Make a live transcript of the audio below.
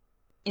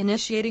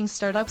Initiating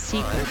startup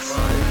sequence.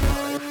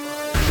 5, 4,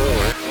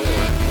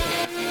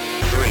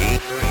 3,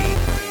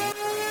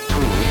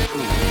 2,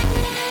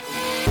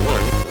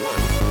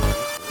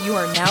 1. You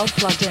are now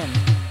plugged in.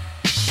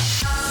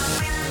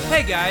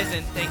 Hey guys,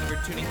 and thank you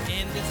for tuning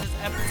in. This is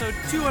episode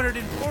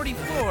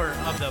 244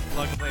 of the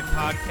Plug and Play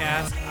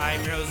podcast.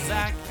 I'm your host,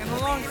 Zach, and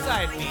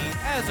alongside me,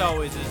 as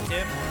always, is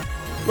Tim.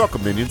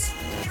 Welcome, minions.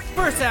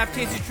 First app,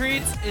 Tasty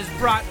Treats, is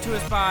brought to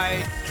us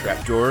by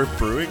Trapdoor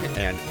Brewing,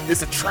 and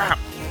it's a trap.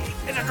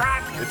 It's a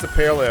Trap! It's a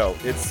pale ale.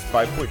 It's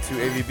 5.2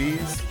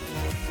 ABVs.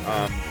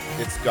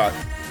 It's got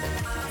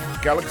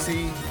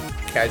Galaxy,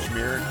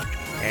 Cashmere,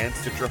 and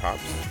Citra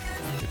hops.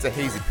 It's a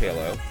hazy pale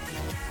ale,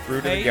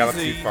 brewed in a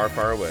galaxy far,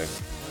 far away.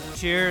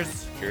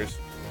 Cheers. Cheers.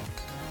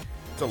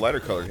 It's a lighter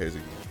colored hazy.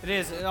 It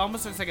is. It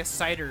almost looks like a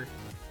cider.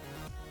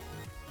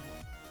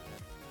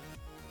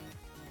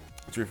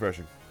 It's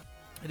refreshing.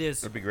 It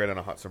is. It'd be great on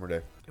a hot summer day.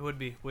 It would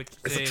be, which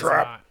It's today a is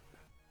trap. not.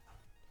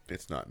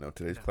 It's not. No,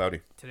 today's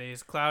cloudy. Today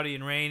is cloudy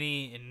and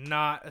rainy and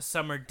not a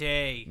summer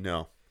day.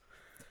 No.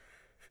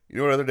 You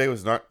know what other day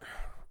was not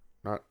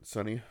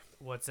sunny?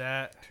 What's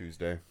that?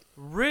 Tuesday.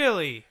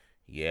 Really?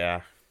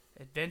 Yeah.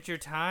 Adventure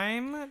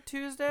Time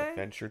Tuesday?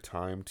 Adventure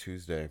Time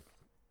Tuesday.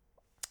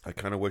 I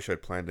kind of wish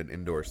I'd planned an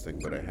indoors thing,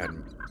 but I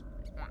hadn't.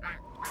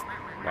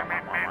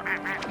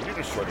 Need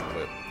a shorter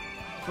clip.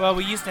 Well,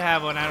 we used to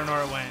have one. I don't know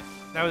where it went.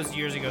 That was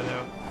years ago,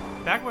 though.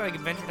 Back when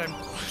Adventure Time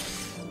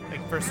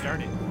first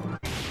started.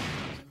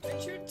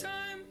 Adventure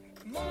time,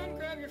 come on,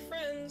 grab your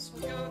friends.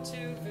 We'll go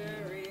to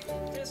very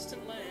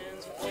distant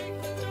lands. We'll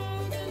take the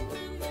dog and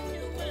then the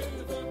new land.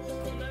 The fun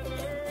will never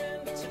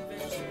end. It's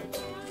adventure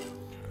time.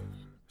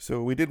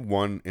 So we did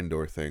one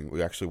indoor thing.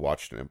 We actually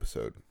watched an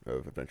episode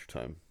of Adventure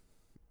Time.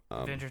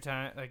 Adventure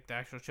Time, like the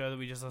actual show that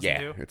we just listened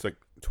to? It's like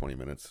 20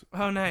 minutes.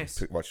 Oh,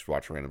 nice. Watch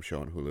a random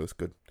show on Hulu. It's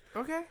good.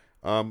 Okay.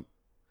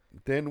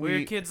 Then We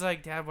were kids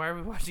like, Dad, why are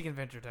we watching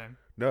Adventure Time?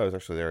 No, it was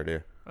actually their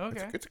idea.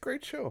 Okay. It's a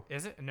great show.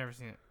 Is it? I've never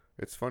seen it.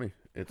 It's funny.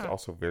 It's Huh.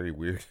 also very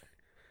weird.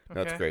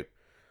 No, it's Okay.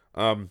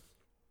 great.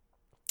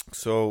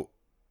 So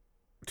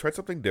tried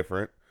something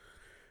different.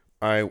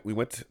 We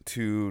went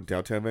to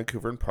downtown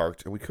Vancouver and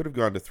parked, and we could have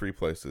gone to three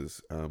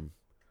places.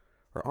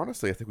 Or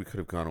honestly, I think we could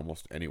have gone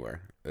almost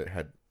anywhere. It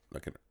had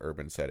like an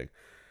urban setting.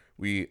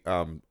 We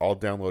all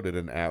downloaded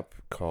an app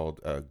called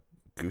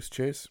Goose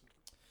Chase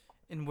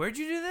And where'd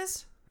you do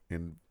this?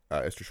 in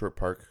Esther Short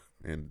Park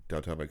in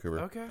downtown Vancouver.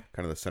 Okay.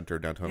 Kind of the center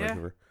of downtown Yeah.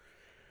 Vancouver.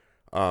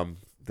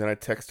 Then I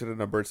texted a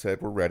number and said,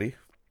 we're ready.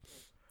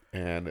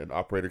 And an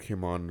operator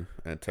came on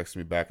and texted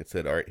me back and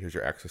said, all right, here's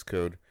your access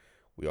code.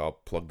 We all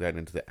plugged that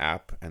into the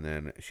app. And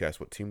then she asked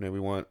what team name we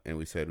want. And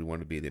we said we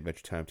wanted to be the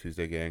Adventure Time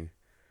Tuesday gang.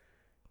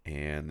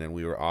 And then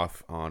we were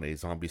off on a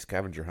zombie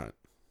scavenger hunt.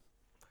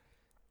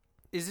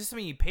 Is this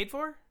something you paid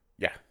for?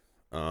 Yeah.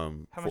 How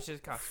much did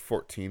it cost?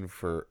 14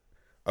 for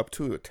up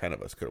to 10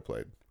 of us could have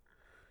played.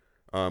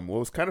 What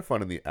was kind of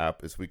fun in the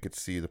app is we could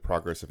see the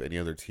progress of any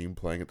other team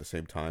playing at the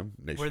same time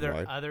Were nationwide.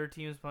 there other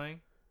teams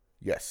playing?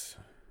 Yes.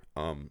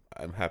 I'm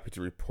happy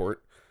to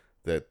report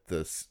that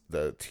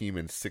the team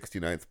in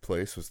 69th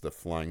place was the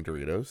Flying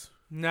Doritos.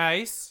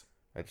 Nice.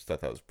 I just thought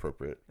that was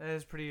appropriate. That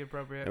is pretty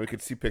appropriate. And we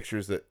could see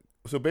pictures that...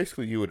 So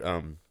basically you would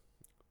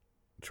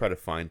try to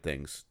find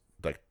things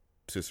like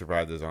to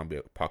survive the zombie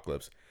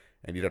apocalypse,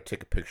 and you'd have to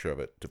take a picture of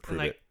it to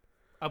prove it.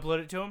 Upload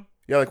it to them?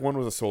 Yeah, like one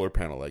was a solar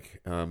panel.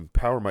 Like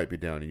power might be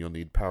down, and you'll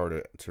need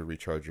power to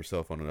recharge your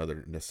cell phone and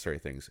other necessary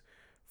things.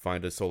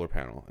 Find a solar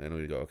panel, and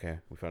we go, okay,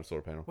 we found a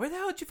solar panel. Where the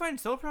hell did you find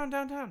solar panel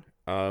downtown?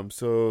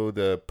 So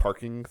the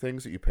parking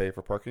things that you pay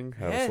for parking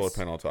have a solar Yes.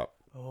 panel on top.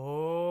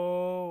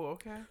 Oh,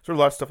 okay. So a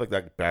lot of stuff like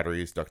that,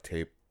 batteries, duct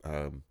tape.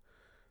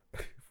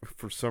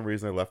 For some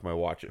reason, I left my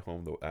watch at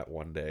home at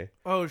one day,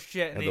 Oh,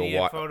 shit. And and they need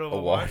a photo of a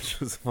watch.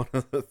 was one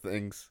of the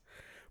things.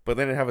 But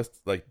then it have us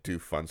like do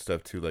fun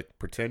stuff too, like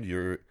pretend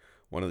you're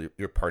one of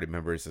your party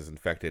members is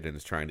infected and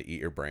is trying to eat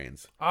your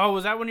brains. Oh,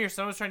 was that when your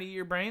son was trying to eat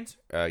your brains?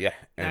 Yeah,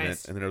 and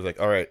Nice. then it was like,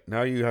 all right,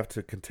 now you have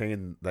to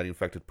contain that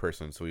infected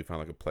person. So we found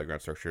like a playground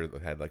structure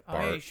that had like Oh,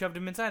 yeah, you bars. shoved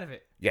him inside of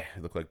it. Yeah,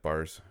 it looked like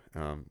bars.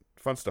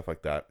 Fun stuff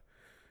like that.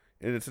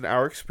 And it's an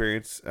hour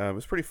experience. It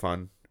was pretty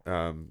fun.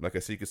 Like I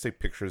said, you could take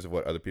pictures of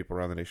what other people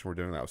around the nation were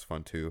doing. That was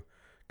fun too.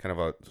 Kind of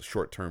a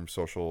short-term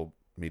social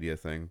media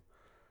thing.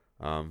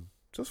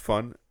 Just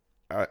fun.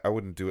 I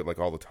wouldn't do it like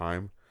all the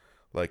time.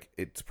 Like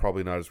it's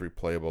probably not as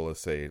replayable as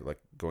say like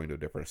going to a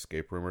different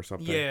escape room or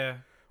something. Yeah.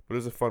 But it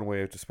was a fun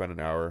way to spend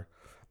an hour.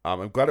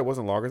 I'm glad it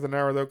wasn't longer than an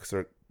hour though, because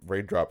the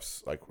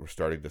raindrops like were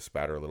starting to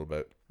spatter a little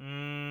bit.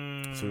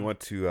 So we went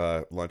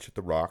to lunch at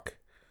the Rock.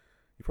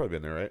 You've probably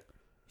been there, right?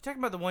 You talking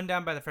about the one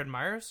down by the Fred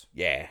Meyers?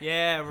 Yeah.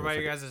 Yeah, over It by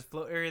was your like guys'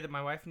 float area that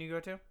my wife and you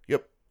go to?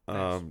 Yep.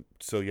 Nice.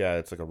 So yeah,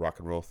 it's like a rock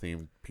and roll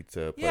themed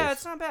pizza place. Yeah,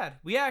 it's not bad.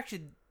 We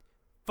actually,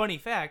 funny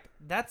fact,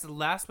 that's the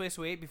last place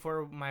we ate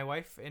before my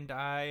wife and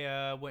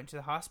I went to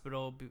the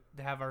hospital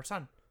to have our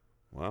son.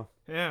 Wow.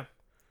 Yeah,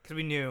 because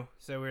we knew.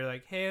 So we were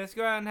like, hey, let's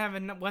go out and have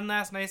one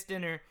last nice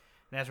dinner.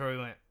 And that's where we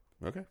went.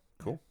 Okay.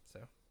 Cool. So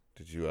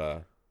Did you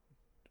have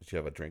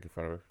a drink in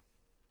front of her?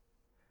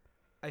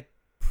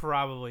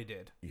 probably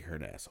did. You're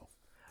an asshole.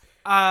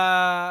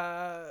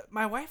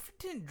 My wife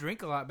didn't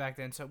drink a lot back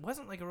then, so it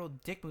wasn't like a real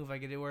dick move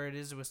like it where it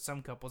is with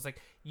some couples.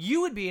 Like,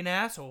 you would be an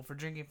asshole for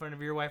drinking in front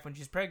of your wife when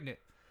she's pregnant.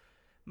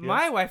 Yeah.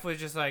 My wife was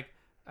just like,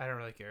 I don't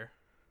really care.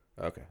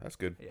 Okay, that's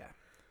good. Yeah.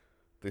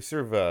 They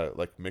serve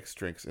like mixed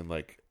drinks in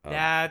like.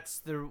 I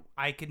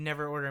could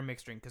never order a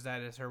mixed drink because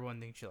that is her one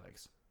thing she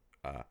likes.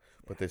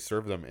 But they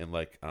serve them in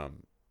like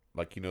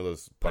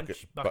those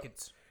Punch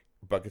buckets.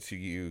 buckets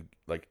you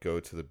like go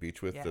to the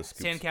beach with, the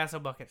scoops.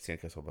 Sandcastle buckets.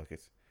 Sandcastle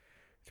buckets.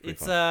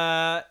 It's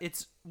fun.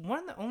 it's one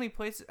of the only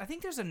places. I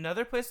think there's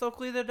another place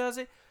locally that does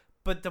it,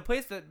 but the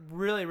place that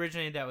really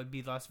originated that would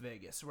be Las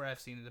Vegas, where I've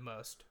seen it the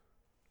most.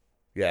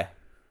 Yeah.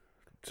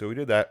 So we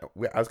did that.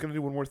 I was gonna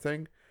do one more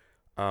thing.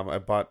 I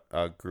bought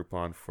a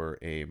Groupon for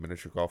a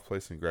miniature golf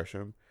place in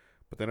Gresham,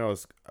 but then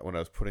when I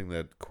was putting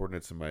the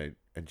coordinates in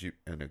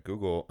a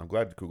Google, I'm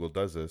glad Google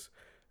does this.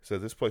 It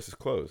said this place is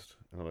closed,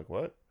 and I'm like,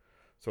 what?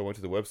 So I went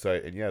to the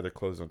website, and yeah, they're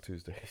closed on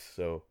Tuesdays.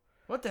 So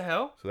What the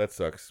hell? So that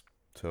sucks.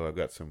 So I've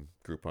got some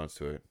Groupons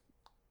to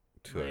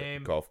a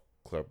Lame. golf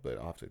club that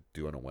I'll have to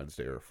do on a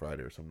Wednesday or a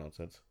Friday or some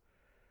nonsense.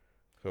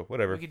 So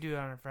whatever. We could do it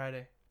on a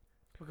Friday.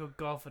 We'll go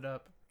golf it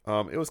up.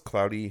 It was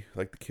cloudy.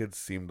 Like the kids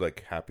seemed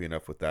like happy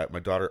enough with that. My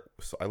daughter,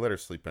 I let her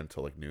sleep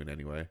until like noon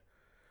anyway.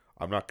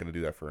 I'm not going to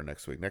do that for her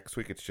next week. Next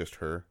week it's just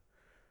her.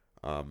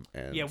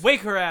 And Yeah,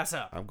 wake her ass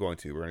up. I'm going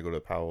to. We're going to go to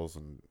the Powell's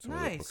and some of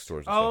the Nice.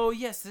 bookstores. And Oh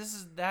stuff.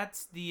 yes,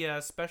 that's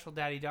the special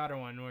daddy-daughter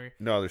one where.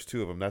 No, there's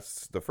two of them.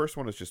 That's the first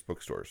one is just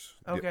bookstores.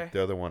 Okay.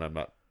 The other one I'm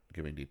not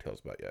giving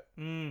details about yet.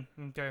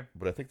 Okay.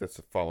 But I think that's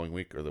the following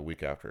week or the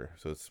week after.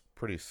 So it's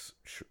pretty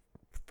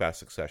fast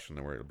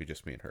succession where it'll be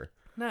just me and her.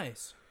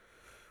 Nice.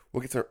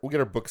 We'll get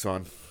our books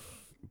on.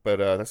 But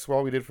that's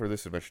all we did for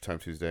this Adventure Time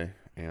Tuesday.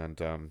 And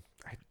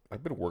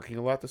I've been working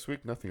a lot this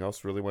week. Nothing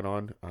else really went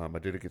on. I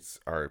did get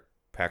our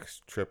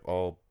PAX trip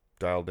all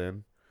dialed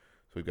in.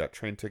 So we've got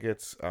train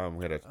tickets.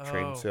 We had a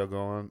train sale go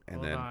on.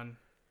 And Hold on.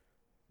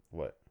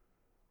 What?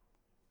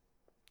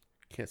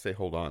 Can't say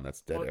hold on.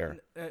 That's dead air.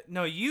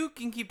 No, you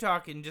can keep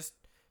talking. Just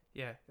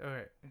yeah. All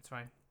right, it's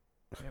fine.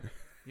 Yep,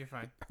 you're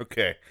fine.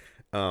 Okay.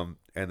 And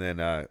then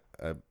a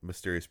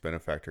mysterious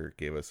benefactor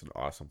gave us an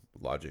awesome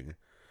lodging.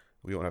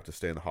 We won't have to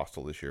stay in the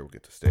hostel this year. We'll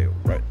get to stay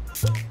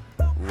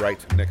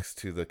right next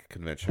to the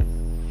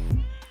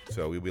convention.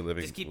 So we'll be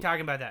living. Just keep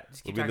talking about that.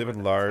 We'll be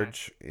living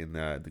large in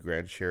the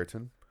Grand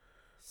Sheraton.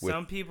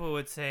 Some people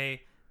would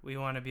say we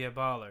want to be a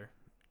baller.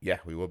 Yeah,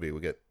 we will be.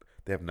 They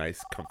have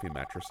nice, comfy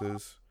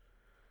mattresses.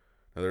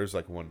 Now, there's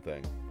like one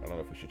thing. I don't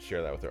know if we should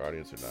share that with our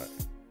audience or not.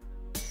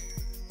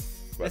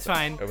 It's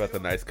fine. About the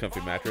nice,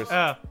 comfy mattress.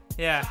 Oh,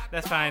 yeah,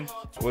 that's fine.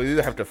 We'll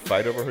either have to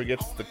fight over who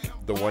gets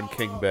the one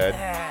king bed,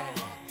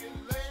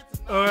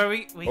 Or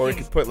we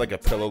could put like a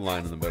pillow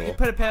line in the middle.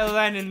 put a pillow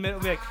line in the middle.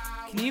 Be like,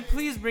 can you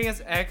please bring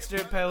us extra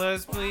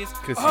pillows, please?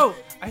 'Cause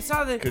I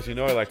saw the. Because you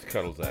know I like to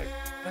cuddle, Zach.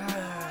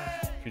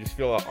 If you just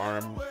feel an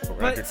arm around your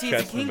But see, it's a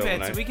chest in the king middle bed, of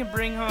the so night. we can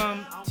bring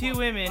home 2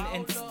 women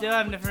and still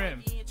have enough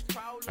room.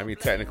 I mean,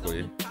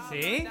 technically.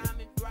 See?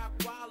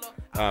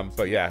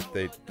 But yeah,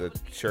 the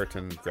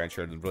Sheraton, Grand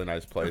Sheraton, really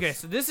nice place. Okay,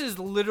 so this is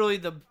literally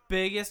the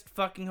biggest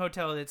fucking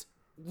hotel that's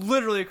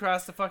literally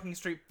across the fucking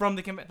street from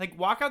the convention. Like,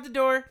 walk out the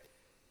door,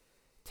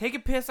 take a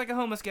piss like a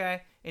homeless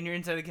guy, and you're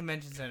inside the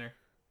convention center.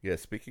 Yeah,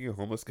 speaking of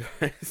homeless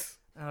guys.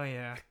 Oh,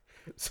 yeah.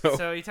 So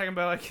So you're talking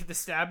about, like, the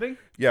stabbing?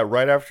 yeah,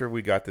 right after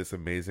we got this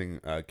amazing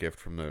gift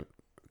from the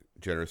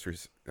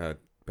generous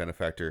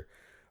benefactor,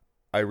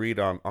 I read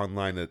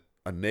online that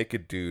a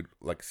naked dude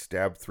like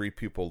stabbed 3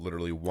 people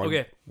literally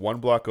one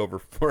block over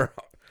from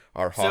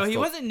our hostel. So he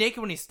wasn't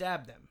naked when he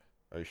stabbed them.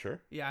 Are you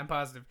sure? Yeah, I'm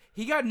positive.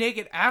 He got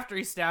naked after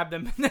he stabbed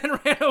them and then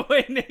ran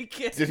away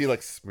naked. Did he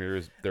like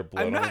smear their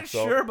blood I'm on not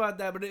himself? sure about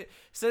that, but it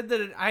said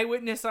that an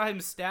eyewitness saw him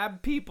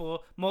stab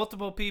people,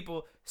 multiple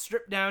people,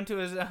 strip down to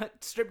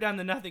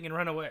nothing and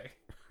run away.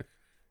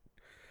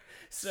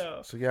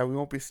 So yeah, we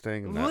won't be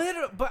staying in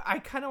that. but I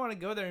kind of want to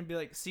go there and be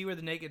like, see where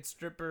the naked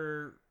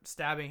stripper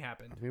stabbing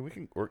happened. I mean, we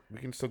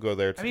can still go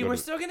there. We're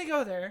still gonna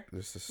go there.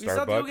 There's the We still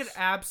have to go Starbucks. get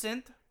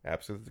absinthe.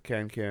 Absinthe the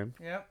can.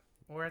 Yep.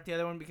 We're at the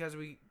other one because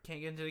we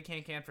can't get into the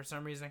can for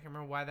some reason. I can't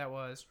remember why that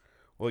was.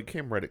 Well, it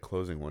came right at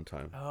closing one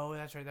time. Oh,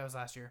 that's right. That was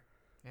last year.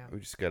 Yeah. We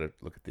just gotta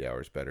look at the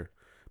hours better.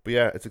 But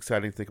yeah, it's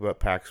exciting to think about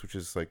PAX, which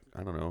is like,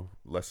 I don't know,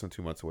 less than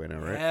 2 months away now,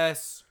 right?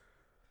 Yes.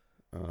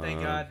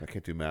 Thank God. I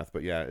can't do math,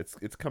 but yeah,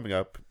 it's coming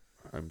up.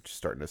 I'm just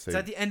starting to say It's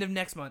at the end of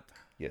next month.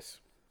 yes.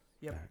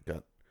 Yep. I've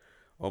got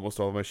almost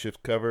all of my shifts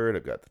covered.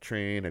 I've got the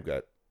train. I've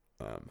got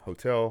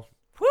hotel.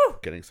 Woo!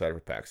 Getting excited for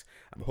PAX.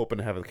 I'm hoping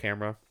to have a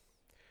camera.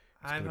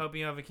 I'm hoping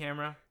you have a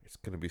camera. It's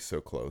gonna be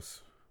so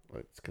close.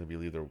 It's gonna be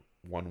either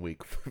 1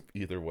 week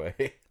either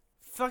way.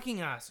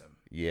 Fucking awesome.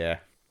 Yeah.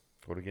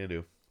 What are we gonna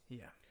do?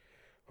 Yeah.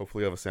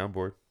 Hopefully, we have a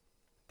soundboard.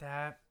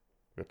 That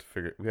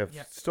We have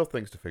Yep. still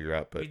things to figure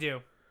out. But we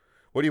do.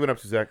 what have you been up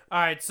to, Zach? All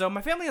right. So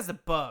my family has a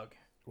bug.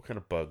 What kind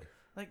of bug?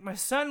 Like my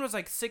son was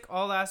like sick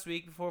all last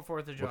week before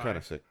 4th of July. What kind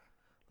of sick?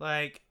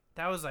 Like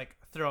that was like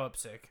throw up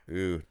sick.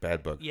 Ooh,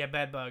 bad bug. Yeah,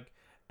 bad bug.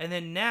 And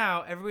then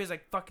now everybody's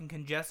like fucking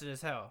congested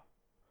as hell.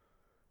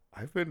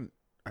 I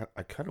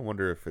kind of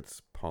wonder if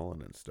it's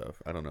pollen and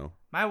stuff. I don't know.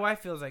 My wife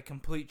feels like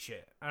complete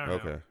shit. I don't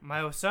know. Okay.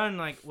 My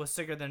son was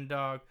sicker than a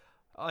dog,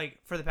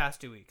 for the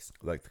past 2 weeks.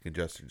 Like the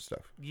congestion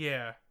stuff.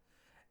 Yeah,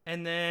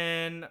 and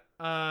then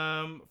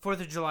 4th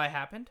of July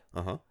happened.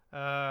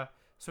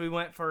 So we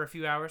went for a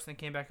few hours, then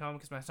came back home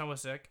because my son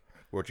was sick.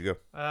 Where'd you go?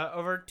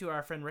 Over to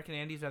our friend Rick and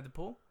Andy's who have the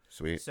pool.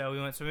 Sweet. So we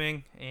went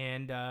swimming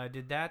and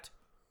did that.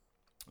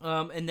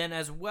 And then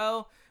as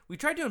well, we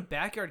tried doing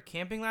backyard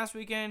camping last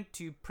weekend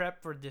to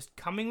prep for this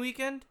coming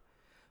weekend.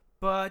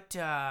 But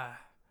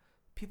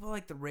people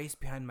like the race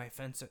behind my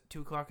fence at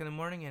 2 o'clock in the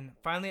morning. And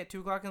finally at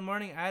 2 o'clock in the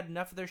morning, I had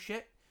enough of their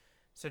shit.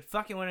 Said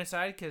fucking went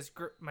inside because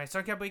my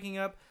son kept waking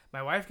up.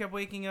 My wife kept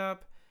waking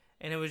up.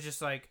 And it was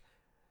just like,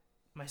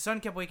 my son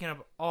kept waking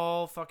up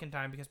all fucking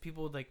time because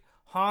people would like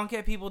honk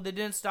at people that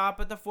didn't stop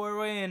at the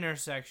 4-way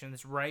intersection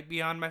that's right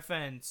beyond my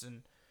fence.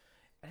 And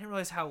I didn't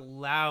realize how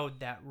loud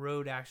that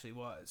road actually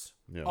was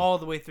all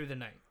the way through the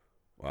night.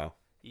 Wow.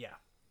 Yeah.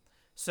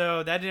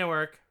 So that didn't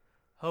work.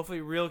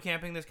 Hopefully real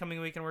camping this coming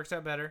weekend works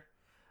out better.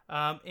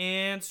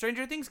 And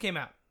Stranger Things came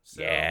out.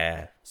 So,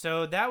 Yeah.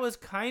 So that was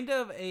kind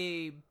of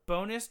a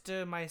bonus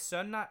to my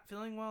son not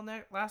feeling well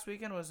last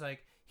weekend. Was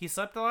like, he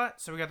slept a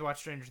lot, so we got to watch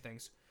Stranger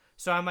Things.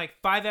 So I'm like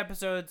 5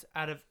 episodes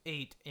out of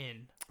 8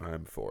 in.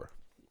 I'm 4.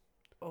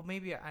 Oh,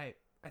 maybe I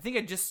think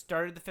I just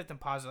started the 5th and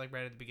paused it like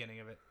right at the beginning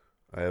of it.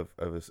 I have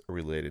a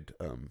related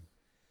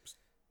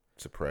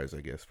surprise,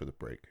 I guess, for the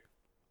break.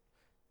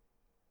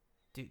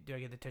 Do I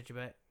get the touchy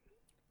butt?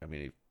 I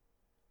mean,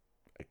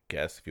 I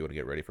guess if you want to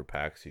get ready for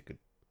PAX, you could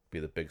be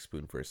the big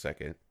spoon for a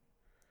second.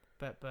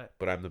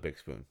 But I'm the big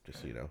spoon,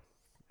 just so you know.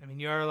 I mean,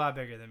 you are a lot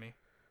bigger than me.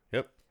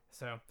 Yep.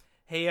 So,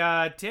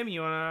 hey, Tim,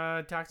 you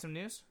want to talk some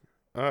news?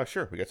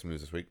 Sure. We got some news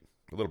this week.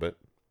 A little bit.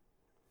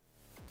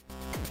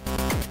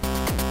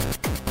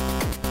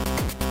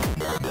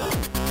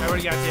 I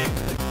already got Tim.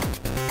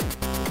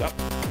 What's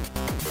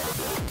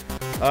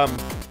up?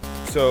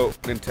 So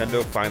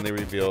Nintendo finally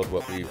revealed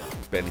what we've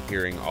been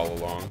hearing all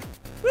along.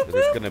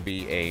 There's going to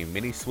be a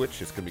mini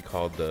Switch. It's going to be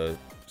called the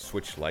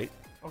Switch Lite.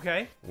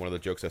 Okay. One of the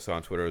jokes I saw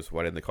on Twitter was,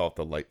 why didn't they call it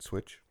the Light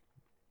Switch?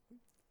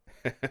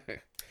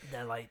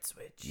 The light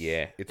switch.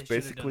 Yeah, it's They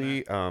should've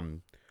basically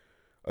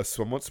a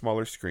somewhat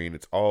smaller screen.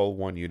 It's all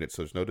one unit,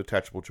 so there's no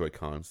detachable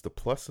Joy-Cons. The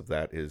plus of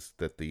that is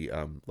that the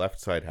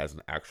left side has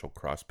an actual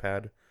cross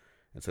pad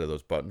instead of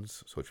those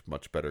buttons, so it's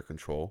much better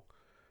control.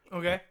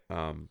 Okay.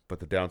 But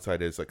the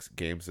downside is like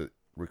games that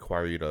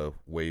require you to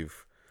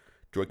wave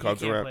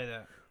Joy-Cons You can't around. play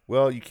that.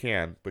 Well, you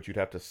can, but you'd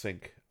have to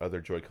sync other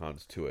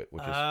Joy-Cons to it,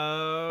 which is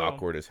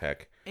awkward as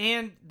heck.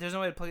 And there's no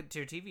way to plug it to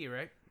your TV,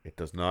 right? It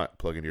does not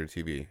plug into your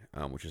TV,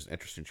 which is an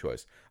interesting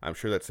choice. I'm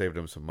sure that saved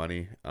them some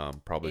money,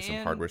 probably some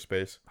And hardware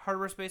space.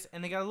 Hardware space,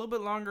 and they got a little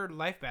bit longer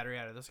life battery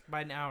out of this,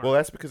 by an hour. Well,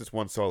 that's because it's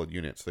one solid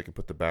unit, so they can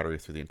put the battery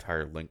through the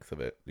entire length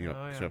of it. You know,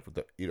 Oh, yeah. so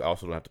you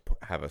also don't have to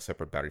have a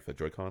separate battery for the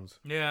Joy-Cons.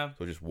 Yeah.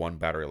 So just one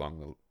battery along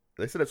the.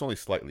 They said it's only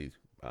slightly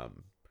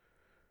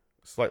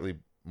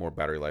more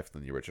battery life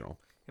than the original.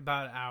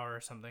 About an hour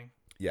or something.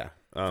 Yeah,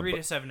 3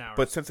 to 7 hours.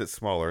 But since it's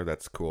smaller,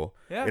 that's cool.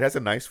 Yeah. It has a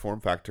nice form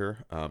factor.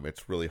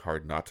 It's really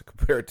hard not to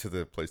compare it to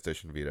the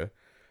PlayStation Vita.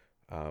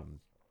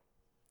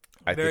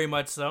 Very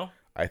much so.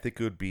 I think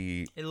it would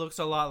be. It looks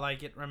a lot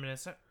like it,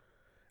 reminiscent.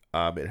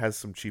 It has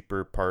some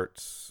cheaper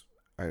parts.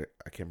 I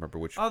can't remember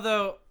which.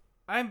 Although,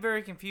 I'm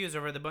very confused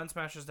over the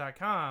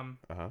buttonsmashers.com.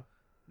 Uh-huh.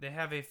 They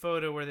have a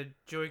photo where the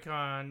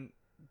Joy-Con,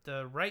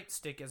 the right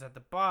stick is at the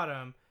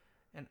bottom,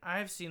 and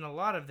I've seen a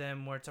lot of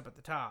them where it's up at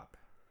the top.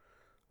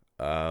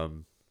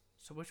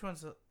 So which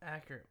one's the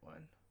accurate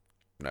one?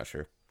 Not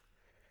sure.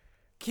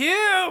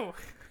 Q!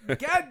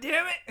 God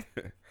damn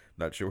it!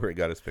 Not sure where he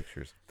got his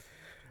pictures.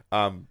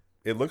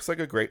 It looks like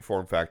a great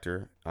form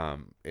factor.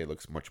 It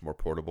looks much more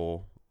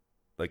portable.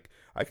 Like,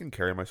 I can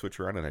carry my Switch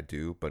around, and I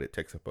do, but it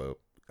takes up a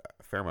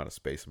fair amount of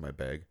space in my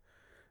bag.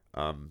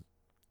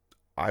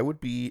 I would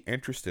be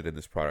interested in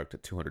this product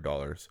at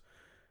 $200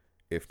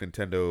 if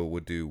Nintendo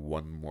would do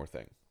one more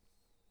thing.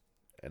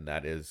 And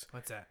that is...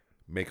 What's that?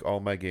 Make all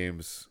my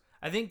games...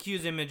 I think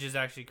Q's image is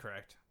actually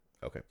correct.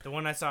 Okay. The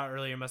one I saw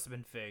earlier must have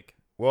been fake.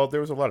 Well, there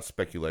was a lot of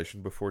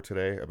speculation before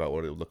today about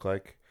what it would look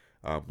like.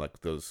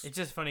 Like those... It's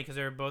just funny because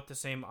they're both the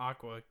same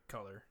aqua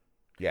color.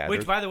 Yeah.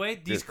 Which, by the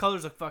way, these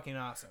colors look fucking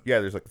awesome. Yeah,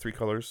 there's like 3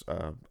 colors.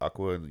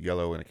 Aqua and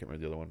yellow, and I can't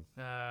remember the other one.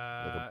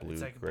 Like a blue,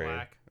 it's like gray.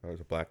 black. Oh, there's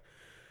a black.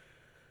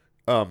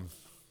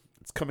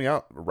 It's coming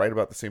out right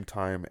about the same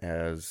time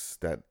as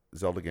that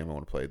Zelda game I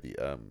want to play. The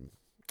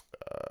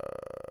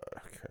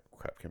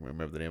crap, can't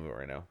remember the name of it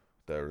right now.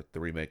 The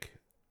remake.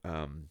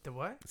 The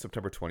what?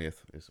 September 20th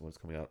is when it's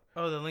coming out.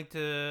 Oh, the Link to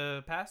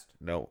the Past?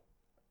 No.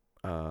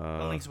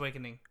 The Link's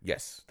Awakening.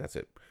 Yes, that's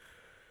it.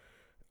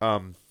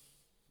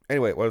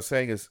 Anyway, what I was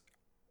saying is,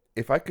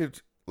 if I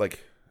could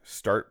like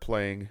start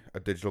playing a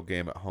digital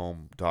game at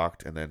home,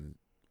 docked, and then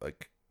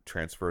like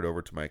transfer it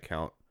over to my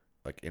account,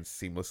 like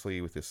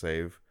seamlessly with the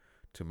save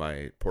to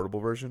my portable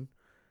version,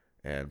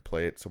 and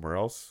play it somewhere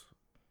else,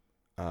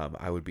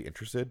 I would be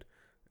interested.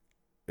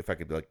 If I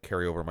could like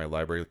carry over my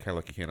library, kind of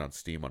like you can on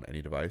Steam on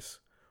any device,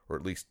 or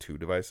at least 2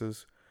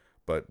 devices.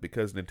 But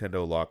because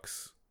Nintendo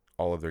locks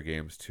all of their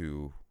games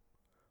to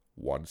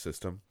one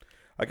system,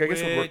 like I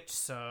guess it would work. Which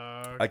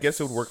sucks. I guess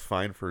it would work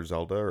fine for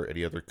Zelda or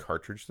any other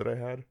cartridge that I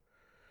had.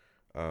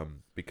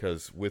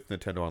 Because with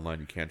Nintendo Online,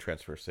 you can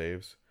transfer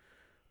saves.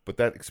 But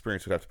that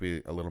experience would have to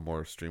be a little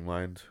more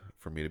streamlined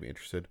for me to be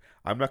interested.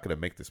 I'm not going to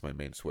make this my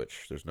main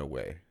Switch. There's no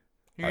way.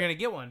 You're going to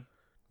get one.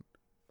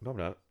 No, I'm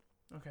not.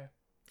 Okay.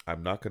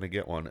 I'm not going to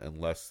get one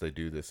unless they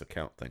do this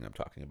account thing I'm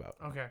talking about.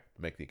 Okay.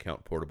 Make the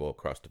account portable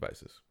across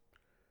devices.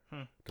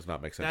 Does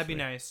not make sense. That'd to be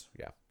me. nice.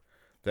 Yeah.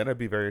 Then I'd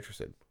be very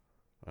interested.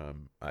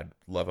 I'd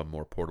love a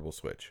more portable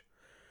Switch.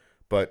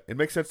 But it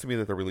makes sense to me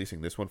that they're releasing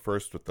this one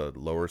first with the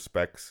lower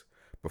specs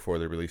before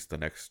they release the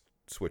next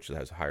Switch that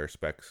has higher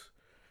specs.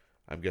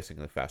 I'm guessing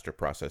a faster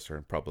processor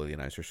and probably a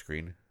nicer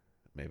screen.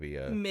 Maybe.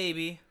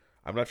 Maybe.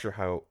 I'm not sure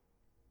how.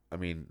 I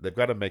mean, they've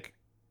got to make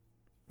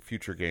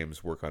future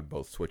games work on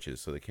both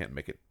Switches, so they can't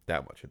make it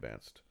that much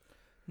advanced.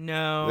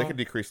 No. They can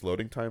decrease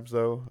loading times,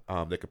 though.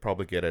 They could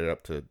probably get it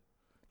up to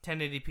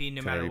 1080p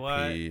no 1080p, matter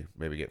what.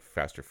 maybe get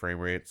faster frame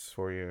rates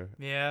for you.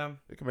 Yeah.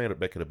 They can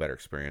make it a better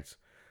experience.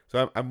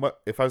 So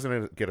if I was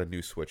going to get a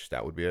new Switch,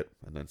 that would be it,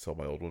 and then sell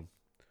my old one.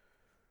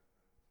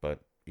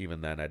 But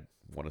even then, I'd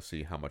want to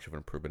see how much of an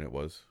improvement it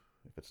was.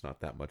 If it's not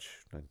that much,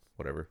 then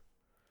whatever.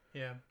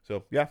 Yeah.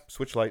 So, yeah,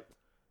 Switch Lite.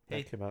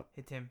 Hey, That came out.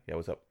 Hey, Tim. Yeah,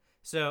 what's up?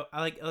 So, I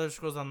like Elder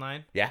Scrolls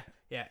Online. Yeah.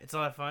 Yeah, it's a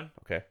lot of fun.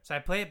 Okay. So, I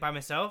play it by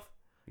myself.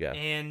 Yeah.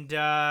 And,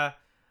 I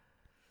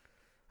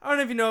don't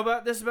know if you know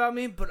about this about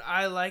me, but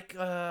I like,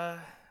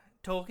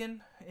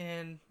 Tolkien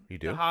and You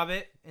do? The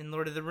Hobbit and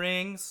Lord of the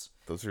Rings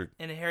Those are...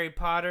 and Harry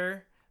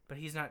Potter, but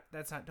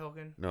that's not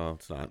Tolkien. No,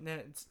 it's not. No,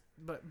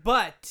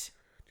 but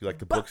Do you like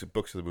the books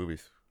or the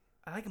movies?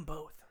 I like them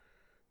both.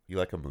 You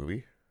like a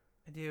movie?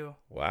 I do.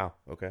 Wow.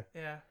 Okay.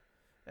 Yeah.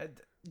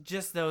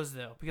 Just those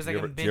though, because Do I you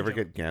can ever, binge do you ever 'em.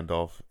 get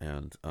Gandalf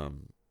and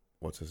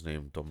what's his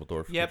name,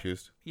 Dumbledore Yep.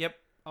 confused? Yep,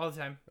 all the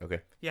time.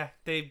 Okay. Yeah,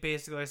 they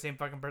basically are the same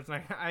fucking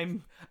person.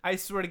 I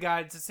swear to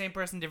God, it's the same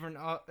person, different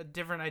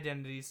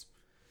identities.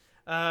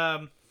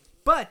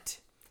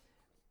 But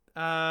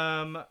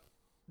the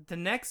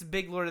next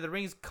big Lord of the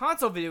Rings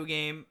console video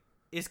game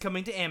is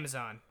coming to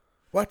Amazon.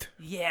 What?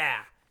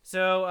 Yeah.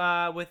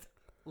 So with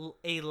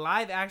a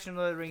live action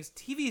Lord of the Rings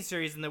TV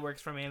series in the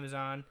works from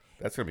Amazon.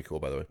 That's gonna be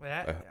cool, by the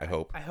way. I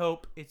hope. I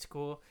hope it's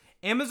cool.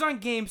 Amazon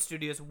Game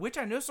Studios, which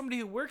I know somebody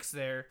who works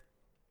there,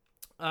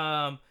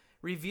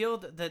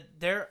 revealed that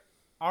they're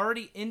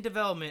already in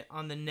development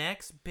on the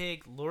next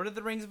big Lord of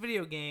the Rings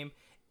video game.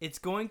 It's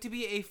going to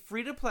be a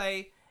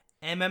free-to-play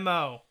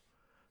MMO.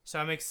 So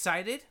I'm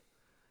excited.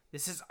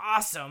 This is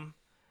awesome.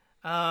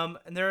 And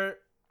there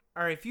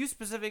are a few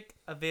specific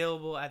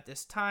available at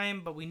this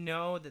time, but we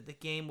know that the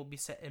game will be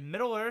set in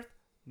Middle-earth,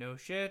 no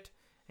shit,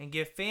 and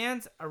give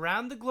fans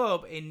around the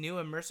globe a new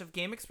immersive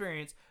game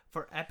experience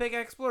for epic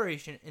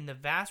exploration in the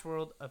vast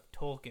world of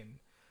Tolkien.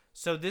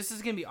 So this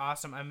is going to be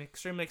awesome. I'm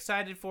extremely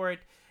excited for it.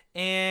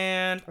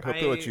 And I hope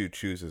they let you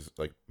choose as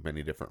like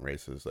many different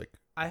races, like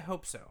I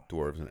hope so.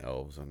 dwarves and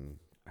elves and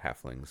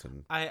halflings,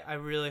 and I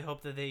really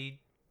hope that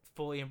they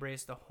fully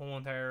embrace the whole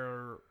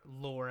entire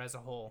lore as a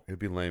whole. it'd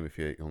be lame if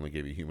you only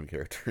gave you human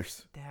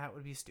characters. That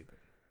would be stupid.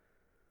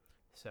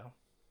 So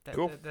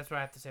Cool. That's what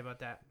I have to say about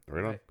that.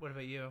 Right on. What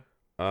about you?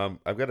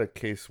 I've got a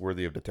case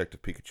worthy of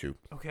Detective Pikachu.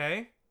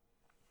 Okay.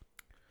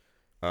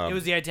 It It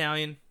was the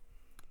Italian.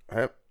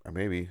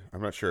 Maybe,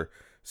 I'm not sure.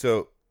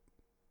 So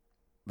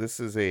this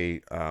is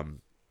a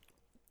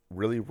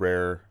really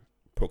rare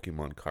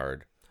Pokemon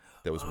card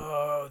that was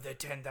the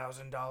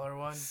 $10,000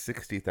 one.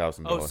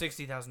 $60,000. Oh,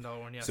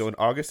 $60,000 one. Yes. So in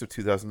August of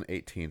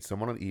 2018,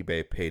 someone on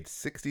eBay paid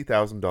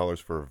 $60,000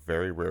 for a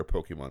very rare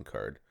Pokemon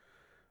card.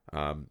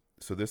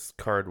 So this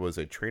card was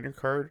a trainer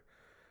card.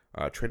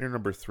 Trainer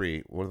number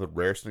 3, one of the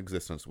rarest in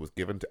existence, was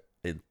given to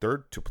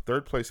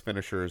third place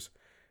finishers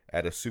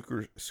at a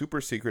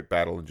super secret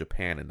battle in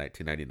Japan in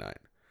 1999.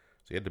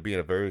 So you had to be in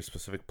a very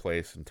specific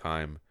place and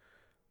time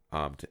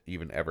to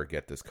even ever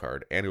get this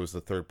card. And it was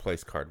the third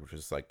place card, which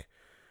is like,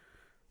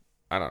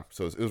 I don't know.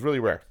 So it was really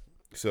rare.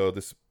 So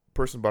this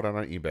person bought it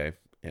on eBay,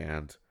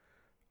 and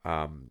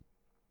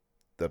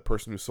the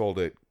person who sold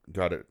it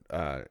got it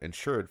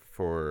insured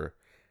for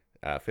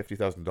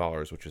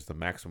 $50,000, which is the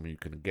maximum you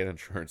can get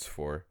insurance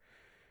for.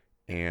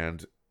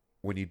 And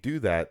when you do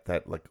that,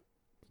 that like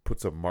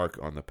puts a mark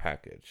on the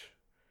package.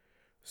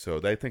 So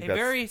they think that's a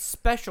very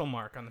special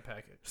mark on the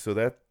package.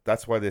 So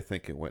that's why they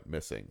think it went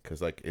missing,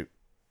 because it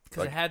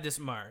had this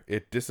mark.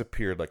 It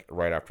disappeared like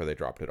right after they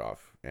dropped it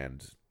off,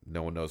 and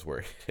no one knows where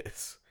it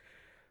is.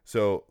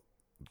 So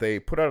they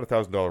put out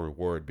 $1,000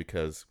 reward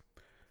because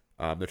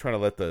they're trying to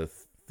let the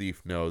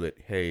thief know that,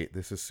 hey,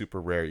 this is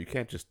super rare. You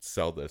can't just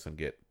sell this and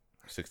get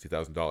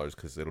 $60,000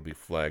 because it'll be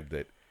flagged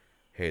that,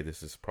 hey,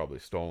 this is probably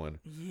stolen.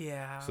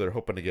 Yeah. So they're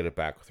hoping to get it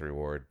back with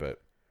reward,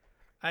 but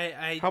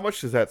I how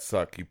much does that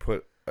suck? You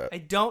put I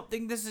don't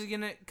think this is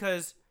gonna,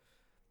 because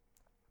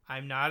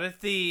I'm not a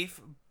thief,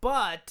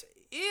 but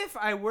if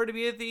I were to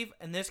be a thief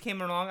and this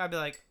came along, I'd be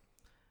like,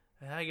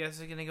 well, I guess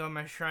it's gonna go in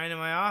my shrine in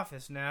my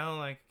office now.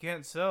 Like, you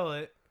can't sell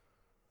it.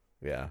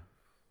 yeah,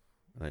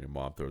 and then your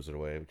mom throws it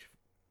away, which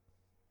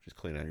Just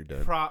clean out your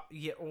dad.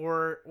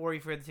 Or you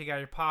forget to take it out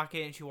of your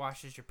pocket and she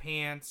washes your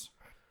pants.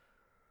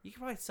 You could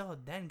probably sell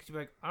it then because you'd be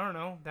like, I don't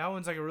know, that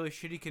one's like a really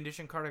shitty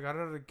condition card. I got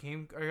it at a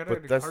game. I got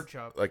it at a card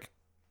shop. Like,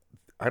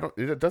 I don't.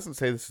 It doesn't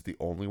say this is the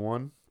only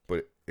one,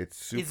 but it's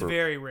super. It's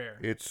very rare.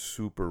 It's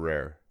super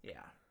rare.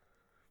 Yeah.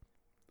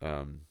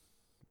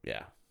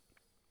 Yeah.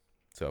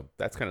 So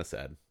that's kind of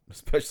sad,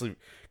 especially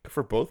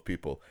for both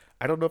people.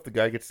 I don't know if the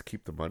guy gets to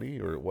keep the money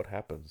or what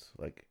happens.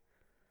 Like,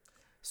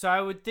 so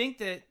I would think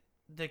that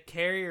the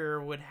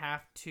carrier would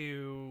have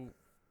to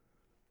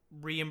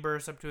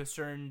reimburse up to a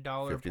certain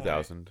dollar.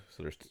 $50,000.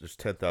 So there's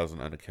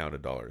 10,000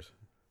 unaccounted dollars.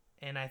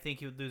 And I think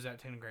he would lose that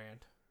 10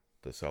 grand.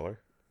 The seller?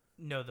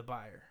 No, the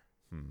buyer.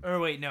 Or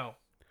wait, no.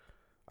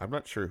 I'm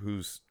not sure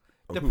who's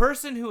the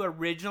person who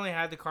originally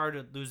had the car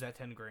to lose that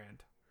 10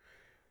 grand.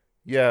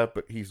 Yeah,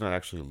 but he's not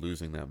actually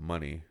losing that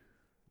money.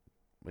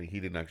 I mean, he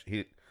didn't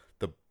actually.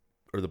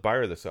 The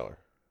buyer or the seller?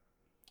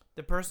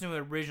 The person who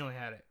originally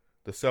had it.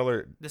 The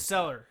seller. The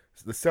seller.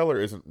 The seller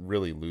isn't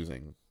really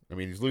losing. I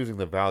mean, he's losing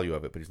the value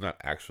of it, but he's not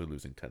actually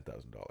losing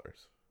 $10,000.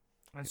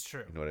 That's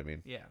true. You know what I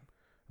mean? Yeah.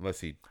 Unless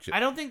he. I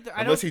don't think.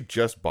 Unless he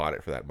just bought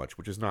it for that much,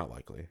 which is not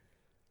likely.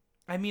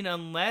 I mean,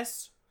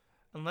 unless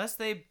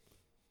they,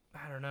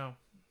 I don't know.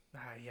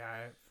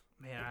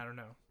 I don't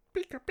know.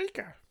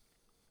 Pika.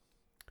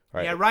 All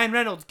right. Yeah, Ryan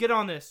Reynolds, get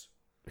on this.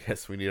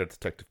 Yes, we need a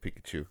Detective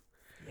Pikachu.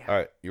 Yeah. All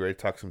right, you ready to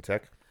talk some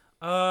tech?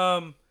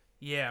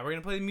 Yeah, we're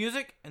gonna play the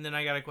music, and then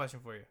I got a question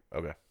for you.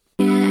 Okay.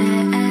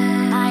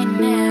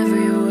 I'm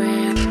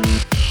everywhere.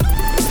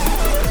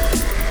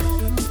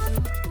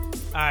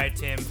 All right,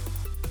 Tim.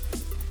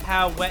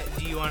 How wet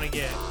do you want to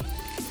get?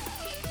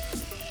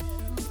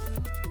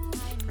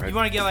 You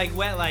want to get like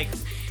wet like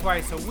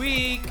twice a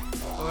week,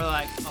 or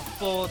like a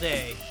full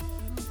day?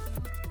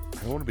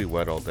 I don't want to be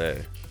wet all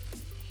day.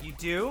 You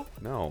do?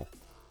 No.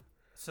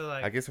 So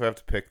like, I guess if I have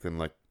to pick, then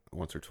like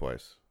once or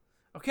twice.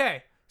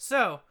 Okay,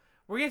 so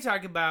we're gonna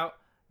talk about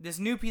this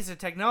new piece of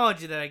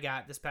technology that I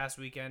got this past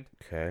weekend.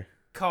 Okay.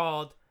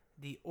 Called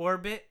the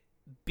Orbit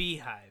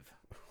Beehive.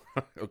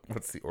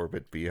 What's the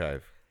Orbit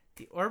Beehive?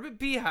 The Orbit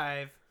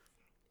Beehive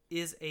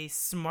is a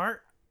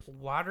smart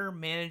water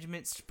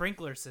management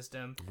sprinkler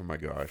system Oh my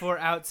gosh. for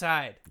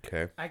outside.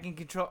 Okay. I can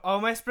control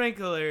all my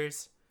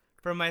sprinklers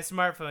from my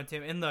smartphone,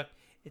 Tim. And look,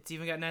 it's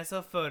even got nice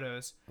little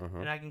photos.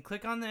 And I can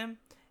click on them.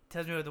 It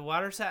tells me what the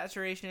water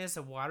saturation is,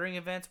 the watering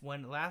events,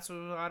 when it last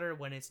was watered,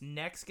 when it's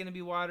next going to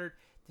be watered,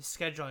 the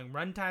scheduling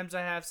run times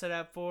I have set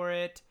up for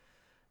it.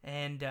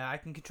 And I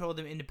can control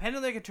them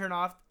independently. I can turn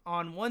off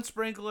on one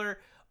sprinkler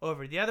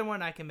over the other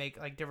one. I can make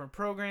like different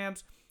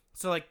programs.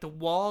 So like the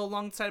wall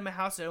alongside my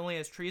house that only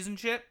has trees and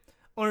shit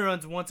only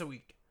runs once a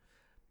week.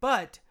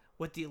 But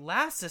with the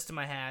last system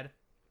I had,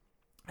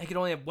 I could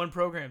only have one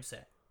program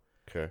set.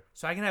 Okay.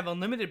 So I can have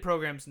unlimited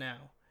programs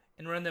now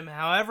and run them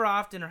however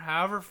often or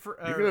however.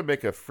 You're gonna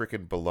make a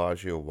freaking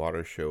Bellagio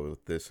water show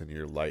with this and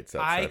your lights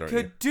outside. I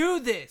could do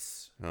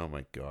this. Oh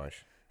my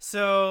gosh.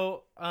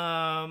 So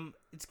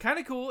it's kind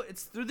of cool.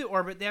 It's through the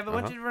Orbit. They have a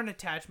bunch of different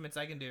attachments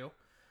I can do.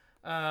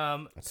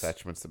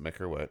 Attachments that make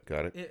her wet.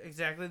 Got it.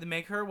 Exactly, to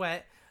make her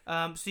wet.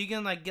 So you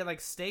can like get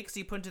like stakes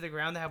you put into the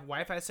ground that have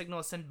Wi-Fi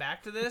signals sent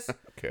back to this.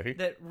 Okay.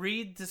 That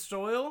read the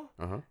soil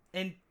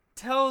and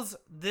tells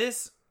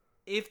this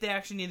if they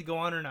actually need to go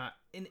on or not.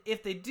 And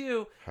if they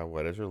do, how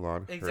wet is your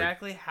lawn?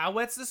 Exactly. How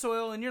wet's the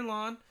soil in your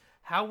lawn?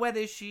 How wet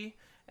is she?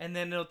 And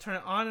then it'll turn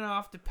it on and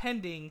off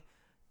depending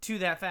to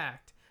that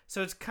fact.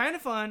 So it's kind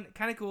of fun,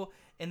 kind of cool.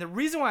 And the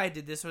reason why I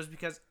did this was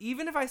because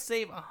even if I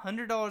save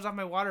 $100 off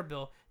my water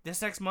bill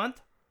this next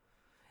month,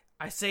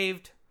 I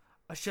saved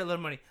a shitload of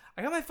money.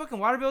 I got my fucking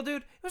water bill,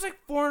 dude. It was like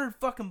 400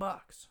 fucking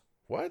bucks.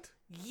 What?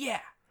 Yeah.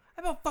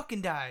 I about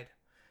fucking died.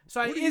 So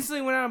I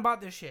instantly went out and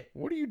bought this shit.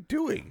 What are you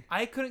doing?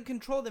 I couldn't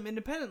control them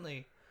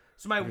independently.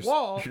 So my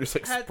wall... You're just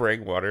like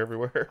spraying water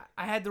everywhere?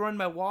 I had to run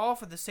my wall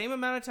for the same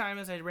amount of time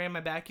as I ran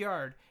my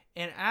backyard.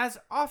 And as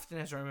often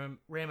as I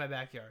ran my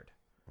backyard.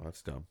 Well,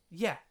 that's dumb.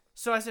 Yeah.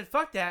 So I said,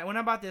 fuck that. When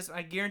I bought this,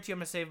 I guarantee I'm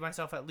going to save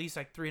myself at least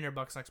like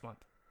 $300 next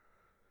month.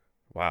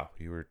 Wow.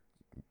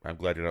 I'm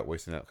glad you're not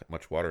wasting that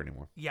much water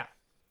anymore. Yeah.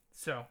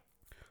 So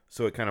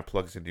it kind of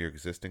plugs into your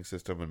existing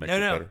system and makes it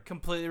better? No,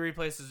 completely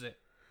replaces it.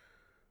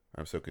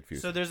 I'm so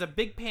confused. So there's a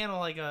big panel,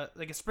 like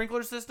a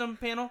sprinkler system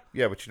panel.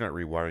 Yeah, but you're not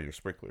rewiring your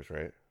sprinklers,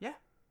 right? Yeah.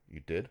 You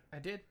did? I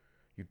did.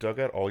 You dug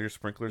out all your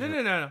sprinklers?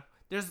 No.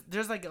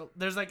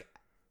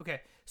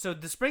 Okay. So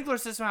the sprinkler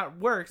system, how it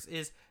works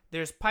is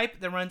there's pipe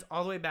that runs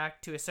all the way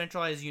back to a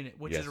centralized unit,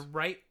 which is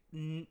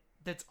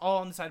that's all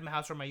on the side of my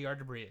house where my yard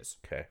debris is.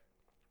 Okay.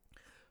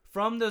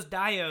 From those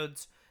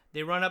diodes,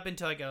 they run up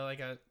into like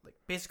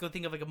basically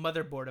think of like a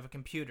motherboard of a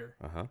computer.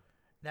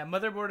 That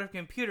motherboard of a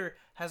computer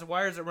has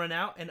wires that run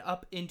out and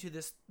up into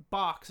this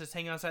box that's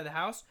hanging outside the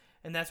house,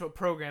 and that's what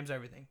programs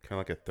everything.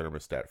 Kind of like a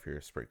thermostat for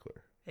your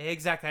sprinkler.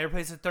 Exactly. I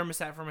replaced the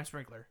thermostat for my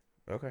sprinkler.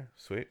 Okay,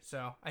 sweet.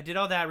 So I did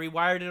all that,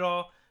 rewired it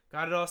all,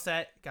 got it all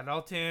set, got it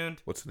all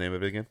tuned. What's the name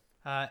of it again?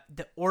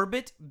 The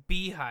Orbit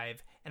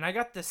Beehive, and I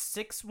got the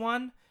 6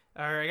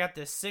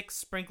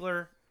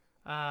 sprinkler,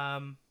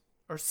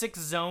 or 6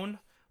 zone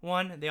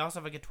one. They also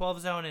have like a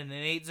 12 zone and an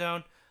 8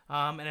 zone.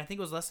 And I think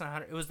it was less than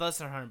 100. It was less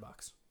than $100.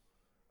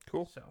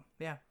 Cool. So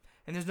yeah,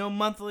 and there's no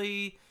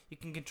monthly. You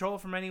can control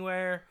it from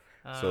anywhere.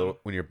 So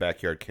when you're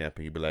backyard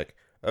camping, you'd be like,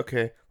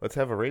 okay, let's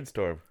have a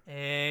rainstorm.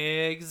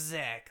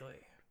 Exactly.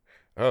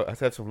 Oh, let's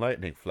have some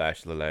lightning.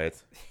 Flash the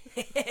lights.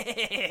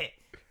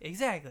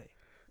 Exactly.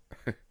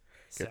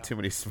 Got too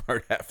many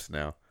smart apps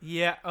now.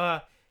 Yeah.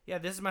 Yeah.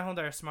 This is my whole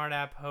entire smart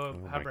app hub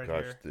Oh my right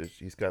gosh, here.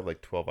 he's got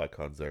like 12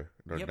 icons there.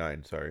 Or Yep.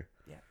 9, sorry.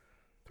 Yeah.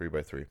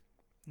 3x3.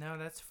 No,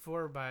 that's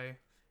 4 by.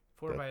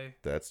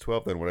 That's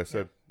 12 then, what I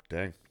said.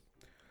 Dang.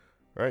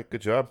 All right,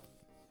 good job.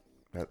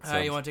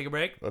 You want to take a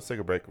break? Let's take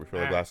a break. Refill the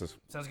All right. glasses.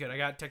 Sounds good. I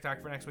got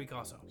TikTok for next week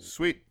also.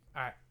 Sweet.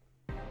 All right.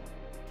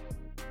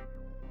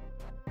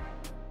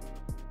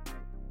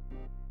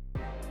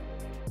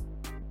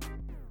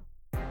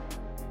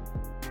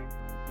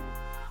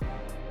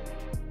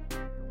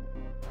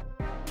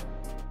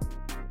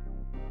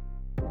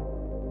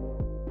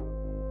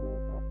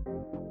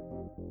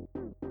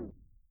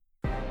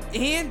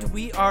 And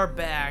we are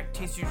back.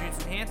 Taste Your Dreams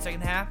Enhanced,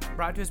 second half,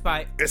 brought to us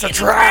by It's a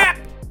trap!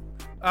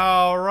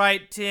 All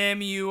right,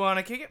 Tim, you want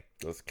to kick it?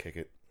 Let's kick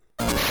it.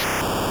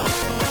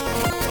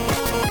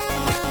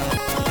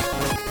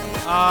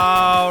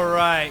 All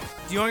right.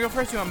 Do you want to go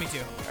first or do you want me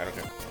to? I don't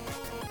care.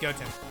 Go,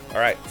 Tim. All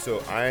right,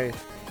 so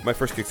my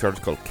first Kickstarter is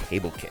called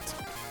Cable Kit.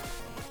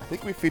 I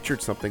think we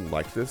featured something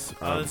like this.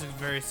 This is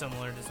very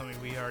similar to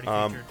something we already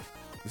featured.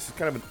 This is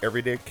kind of an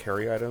everyday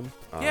carry item.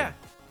 Yeah.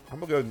 I'm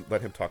going to go and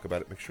let him talk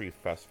about it. Make sure you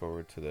fast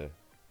forward to the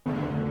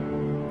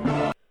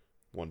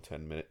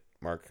 1:10-minute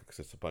mark because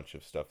it's a bunch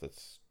of stuff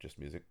that's just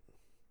music.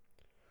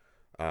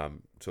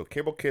 So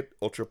Cable Kit,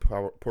 ultra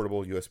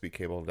portable USB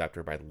cable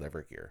adapter by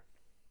Levergear.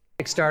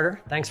 Kickstarter.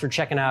 Thanks for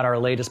checking out our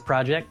latest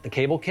project, the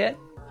Cable Kit.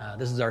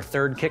 This is our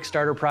third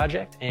Kickstarter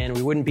project, and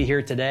we wouldn't be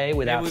here today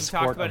without the we've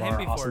talked support about of him our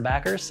before. awesome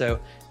backers. So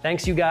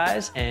thanks you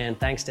guys, and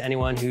thanks to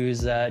anyone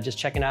who's just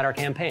checking out our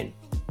campaign.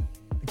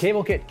 The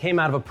Cable Kit came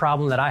out of a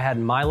problem that I had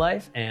in my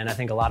life, and I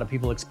think a lot of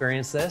people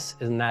experience this,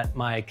 in that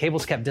my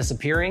cables kept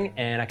disappearing,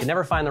 and I could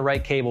never find the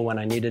right cable when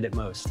I needed it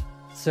most.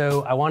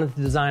 So I wanted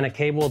to design a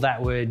cable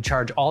that would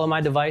charge all of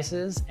my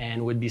devices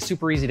and would be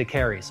super easy to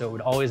carry, so it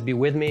would always be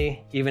with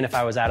me, even if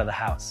I was out of the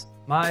house.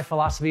 My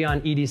philosophy on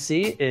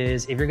EDC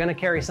is if you're going to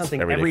carry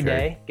something every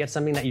day, get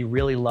something that you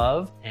really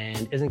love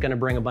and isn't going to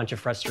bring a bunch of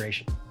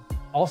frustration.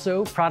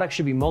 Also, products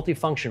should be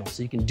multifunctional,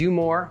 so you can do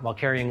more while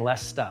carrying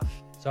less stuff.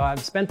 So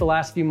I've spent the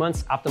last few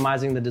months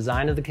optimizing the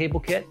design of the Cable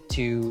Kit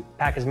to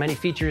pack as many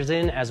features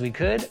in as we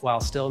could while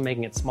still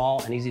making it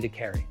small and easy to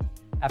carry.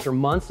 After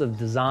months of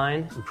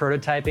design and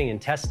prototyping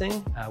and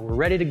testing, we're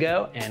ready to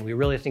go, and we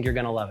really think you're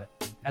going to love it.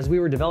 As we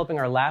were developing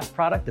our last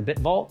product, the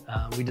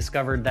BitVault, we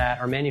discovered that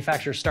our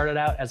manufacturer started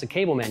out as a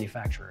cable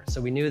manufacturer, so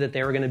we knew that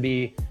they were going to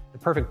be the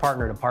perfect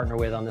partner to partner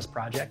with on this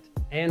project.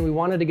 And we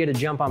wanted to get a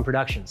jump on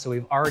production, so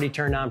we've already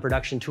turned on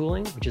production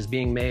tooling, which is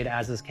being made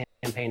as this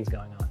campaign is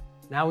going on.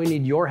 Now we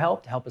need your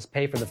help to help us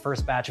pay for the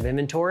first batch of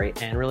inventory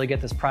and really get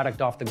this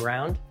product off the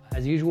ground.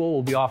 As usual,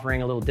 we'll be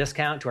offering a little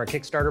discount to our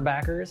Kickstarter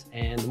backers,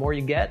 and the more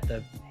you get,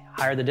 the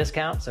higher the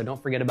discount, so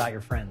don't forget about your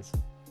friends.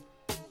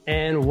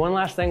 And one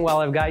last thing while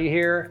I've got you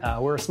here,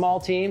 we're a small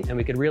team, and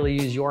we could really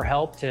use your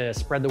help to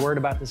spread the word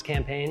about this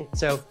campaign.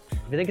 So if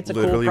you think it's a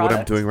Literally cool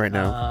product, what I'm doing right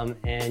now.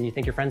 and you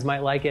think your friends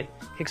might like it,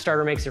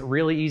 Kickstarter makes it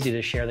really easy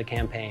to share the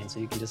campaign, so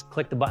you can just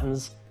click the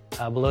buttons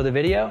below the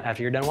video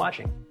after you're done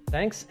watching.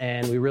 Thanks,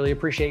 and we really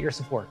appreciate your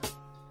support.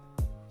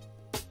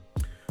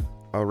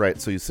 All right,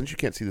 so since you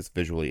can't see this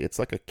visually, it's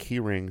like a key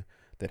ring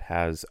that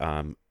has,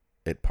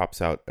 it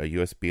pops out a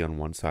USB on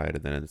one side,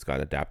 and then it's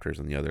got adapters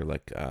on the other,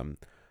 like,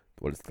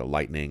 what is the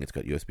Lightning, it's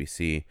got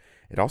USB-C.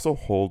 It also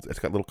holds, it's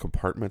got little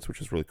compartments,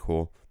 which is really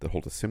cool, that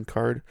hold a SIM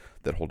card,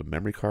 that hold a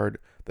memory card,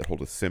 that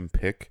hold a SIM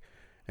pick,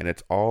 and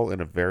it's all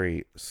in a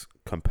very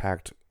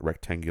compact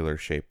rectangular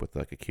shape with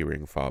like a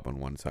keyring fob on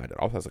one side. It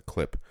also has a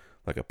clip,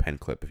 like a pen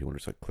clip, if you want to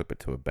just like clip it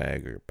to a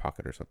bag or your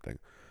pocket or something.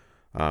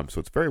 So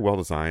it's very well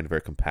designed,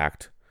 very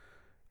compact,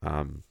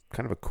 kind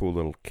of a cool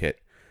little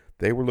kit.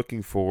 They were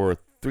looking for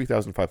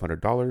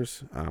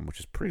 $3,500, which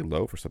is pretty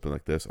low for something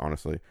like this,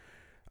 honestly.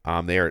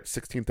 They are at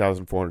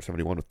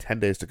 $16,471 with 10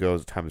 days to go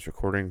as the time of this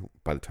recording.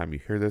 By the time you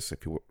hear this,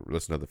 if you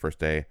listen to the first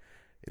day,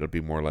 it'll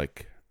be more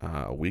like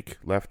a week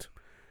left.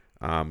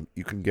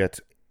 You can get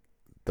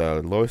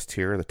the lowest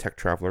tier, the Tech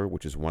Traveler,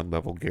 which is one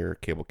level gear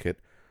cable kit,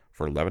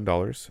 for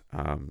 $11.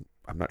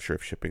 I'm not sure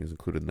if shipping is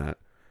included in that.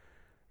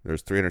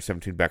 There's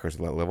 317 backers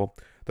at that level.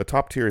 The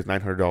top tier is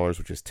 $900,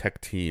 which is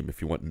Tech Team.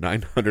 If you want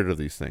 900 of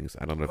these things,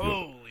 I don't know if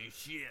Holy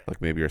shit!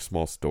 like maybe you're a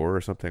small store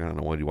or something. I don't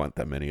know why you want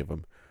that many of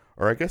them.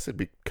 Or I guess it'd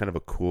be kind of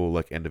a cool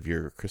like end of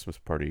year Christmas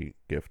party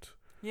gift.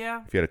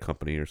 Yeah. If you had a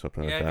company or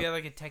something like Yeah, that. if you had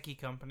like a techie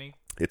company.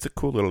 It's a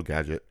cool little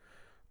gadget.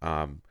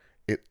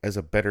 It has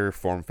a better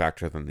form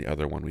factor than the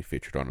other one we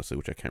featured, honestly,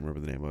 which I can't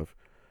remember the name of.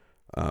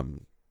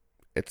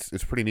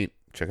 It's pretty neat.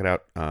 Check it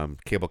out.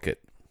 Cable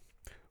Kit.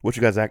 What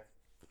you got, Zach?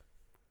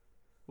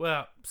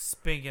 Well,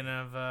 speaking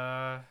of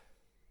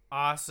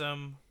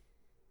awesome,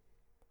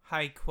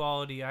 high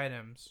quality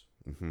items,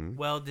 Mm-hmm.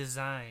 Well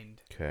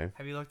designed. Okay.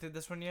 Have you looked at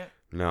this one yet?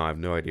 No, I have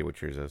no idea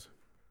what yours is.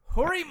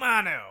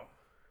 Horimano.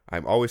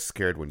 I'm always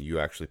scared when you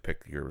actually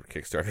pick your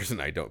Kickstarters and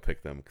I don't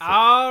pick them.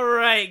 All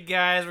right,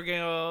 guys, we're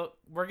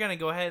gonna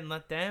go ahead and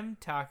let them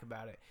talk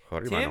about it.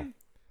 Horimano. Tim,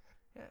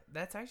 yeah,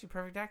 that's actually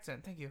perfect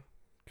accent. Thank you.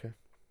 Okay.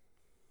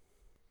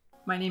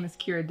 My name is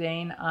Kira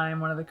Dane. I'm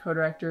one of the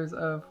co-directors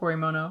of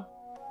Horimono.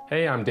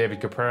 Hey, I'm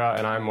David Caprera,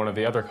 and I'm one of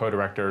the other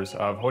co-directors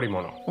of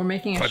Horimono. We're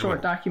making a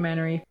short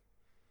documentary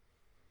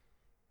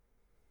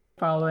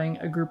following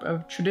a group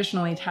of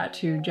traditionally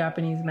tattooed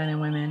Japanese men and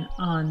women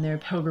on their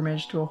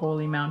pilgrimage to a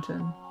holy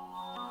mountain.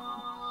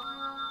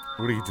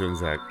 What are you doing,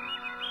 Zach?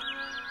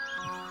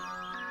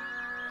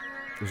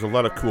 There's a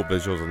lot of cool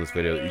visuals in this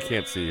video that you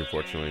can't see,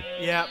 unfortunately.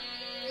 Yep.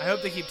 I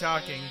hope they keep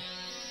talking.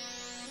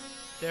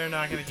 They're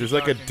not going to keep There's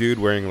like talking. a dude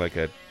wearing like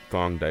a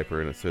thong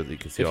diaper in it so that you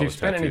can see If all you've the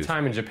spent any tattoos.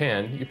 time in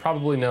Japan, you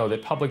probably know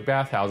that public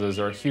bathhouses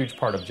are a huge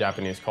part of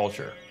Japanese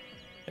culture.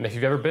 And if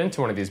you've ever been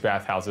to one of these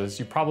bathhouses,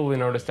 you probably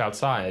noticed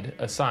outside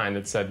a sign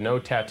that said no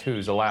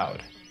tattoos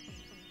allowed.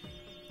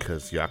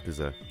 Because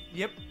Yakuza.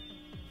 Yep.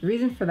 The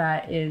reason for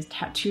that is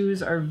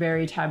tattoos are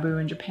very taboo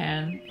in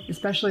Japan,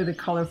 especially the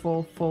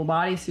colorful full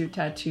bodysuit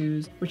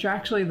tattoos, which are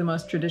actually the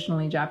most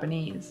traditionally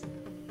Japanese.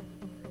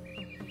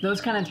 Those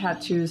kind of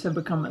tattoos have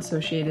become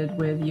associated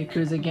with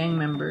Yakuza gang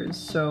members,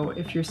 so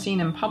if you're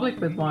seen in public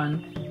with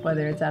one,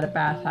 whether it's at a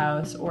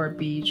bathhouse or a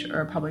beach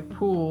or a public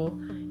pool,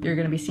 you're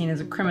going to be seen as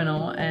a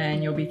criminal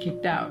and you'll be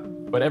kicked out.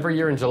 But every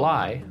year in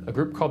July, a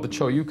group called the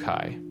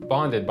Choyukai,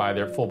 bonded by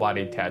their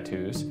full-bodied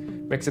tattoos,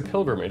 makes a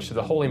pilgrimage to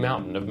the holy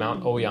mountain of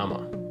Mount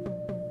Oyama.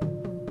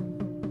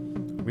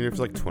 I mean, if there's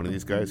like 20 of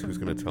these guys, who's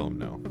going to tell them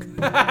no?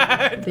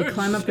 They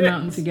climb up the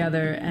mountain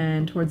together,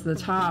 and towards the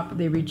top,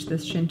 they reach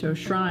this Shinto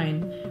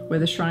shrine, where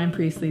the shrine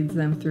priest leads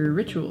them through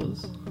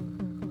rituals.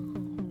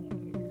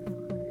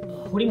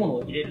 彫り物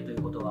を入れるとい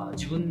うことは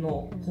自分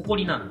の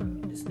誇りな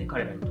んですね、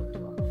彼らにとって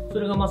は。そ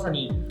れがまさ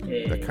に、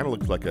That kind of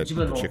looked like a 自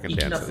分の chicken 粋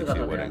dance な that they see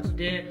姿 at であっ weddings.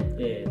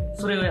 て、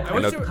それがやは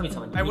り神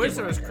様に I 見 wish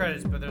て there もら was いたい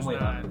credits, but と there's いう思い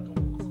がある not. と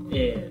思い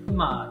ます。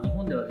今日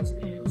本ではです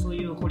ね、そう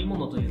いう彫り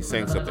物という He's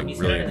saying なかなか something 見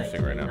せられ really ない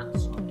interesting 状 right 態にな now. って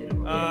しまっている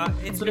の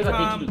で、 It's それがで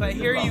き become, ると but い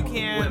う here の you が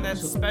can, 俺も that's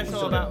一緒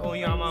special で about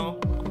Oyama.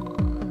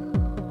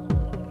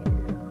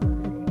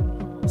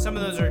 Some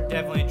of those are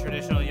definitely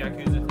traditional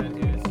Yakuza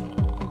tattoos.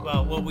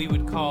 Well, what we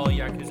would call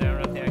Yakuza. I don't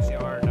know if they actually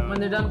are or not. When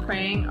they're done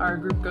praying, our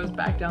group goes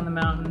back down the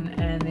mountain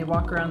and they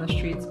walk around the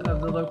streets of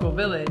the local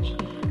village,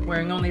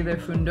 wearing only their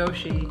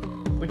fundoshi,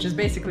 which is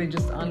basically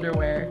just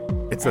underwear.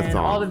 It's a and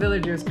thong. all the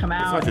villagers come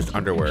out not just and take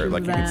underwear, pictures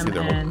like, of you can see them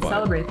their whole and butt.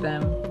 celebrate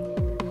them.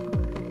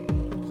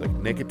 It's like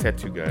naked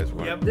tattoo guys.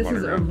 Yep. This is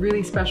wandering a around.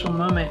 really special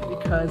moment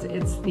because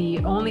it's the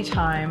only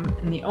time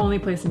and the only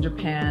place in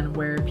Japan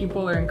where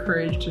people are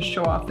encouraged to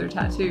show off their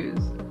tattoos.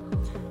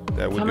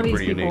 That would Some be of these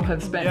pretty people unique.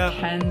 have spent Yeah.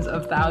 tens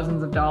of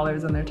thousands of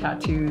dollars on their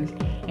tattoos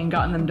and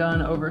gotten them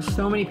done over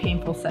so many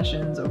painful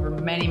sessions over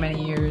many,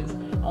 many years,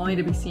 only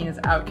to be seen as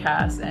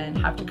outcasts and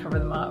have to cover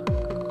them up.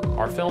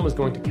 Our film is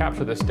going to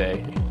capture this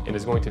day and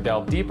is going to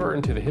delve deeper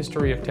into the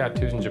history of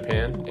tattoos in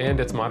Japan and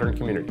its modern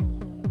community.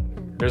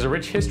 There's a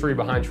rich history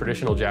behind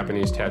traditional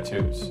Japanese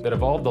tattoos that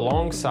evolved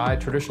alongside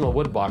traditional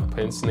woodblock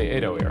prints in the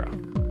Edo era.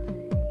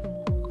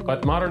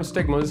 But modern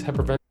stigmas have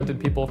prevented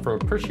people from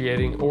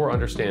appreciating or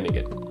understanding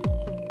it.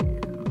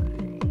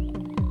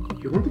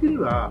 基本的に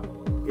は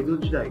江戸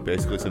時代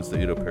Basically since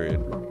the Edo period.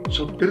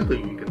 背負ってると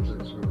いう言い方するん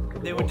ですけ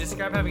They ど would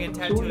describe having a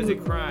tattoo as a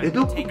crime, 江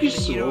戸っ子 taking 気 the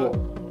質を Edo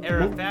持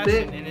era って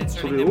fashion and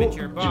そ inserting れ them を into 自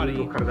your 分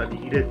body. の体に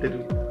入れてる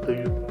と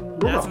いうの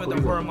が That's 彫 what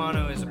り the 物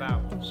Horimano is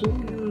about. そうい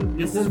う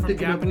日 This is 本 from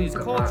的な文 Japanese 化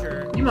が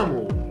culture, 今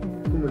もこ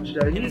の時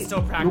代 and に it's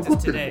still 残 practiced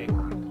ってる today. と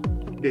こ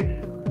ろ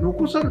で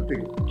残されて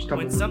きた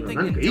も When のには something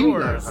何か意味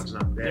があるはずな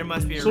ん endures, で there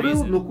must be a それを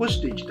reason. 残し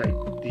ていきたい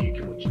っていう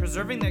気持ち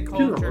Preserving that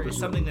culture is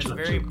something that's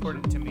very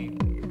important to me.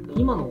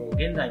 今の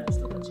現代の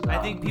人たち I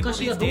が think people 昔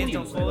these がどう days いう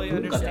don't それ fully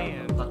が文化であ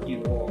るのかってい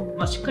うの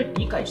を、しっかり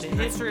理解し The て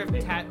ない history of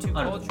tattoo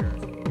ある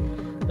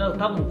culture. だから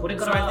多分これ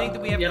か So I ら think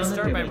that we have や to らな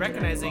け start れば by いけ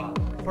ないの recognizing は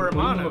こういう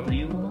もの Horimano と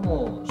いうもの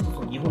も一つ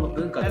の日本の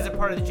文化で as あ a る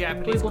part of the という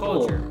Japanese こと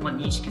を、 culture.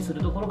 認識す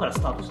るところから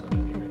スタートしなきゃ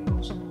いけないか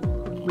もしれない。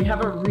 We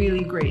have a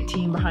really great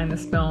team behind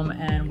this film,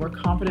 and we're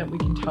confident we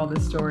can tell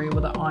this story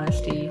with the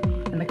honesty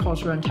and the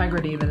cultural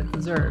integrity that it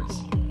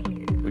deserves.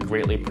 We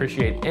greatly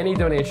appreciate any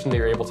donation that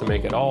you're able to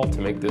make at all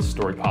to make this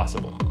story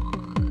possible.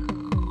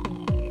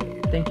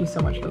 Thank you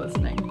so much for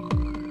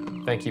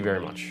listening. Thank you very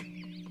much.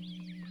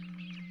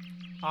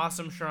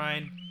 Awesome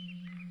shrine.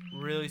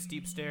 Really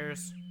steep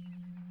stairs.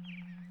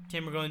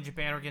 Tim, we're going to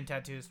Japan. We're getting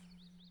tattoos.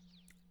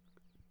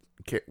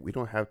 Okay, we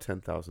don't have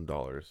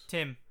 $10,000.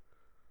 Tim.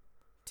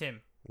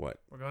 What?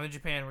 We're going to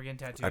Japan. We're getting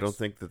tattoos. I don't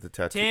think that the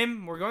tattoo.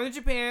 Tim, we're going to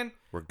Japan.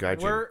 We're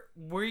gaijin.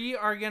 We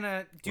are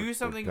gonna do We're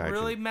something gaijin.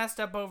 really messed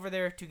up over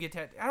there to get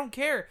tattooed. I don't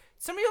care.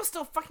 Somebody will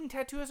still fucking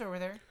tattoo us over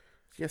there.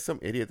 Yeah, some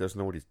idiot doesn't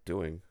know what he's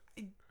doing.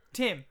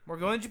 Tim, we're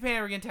going to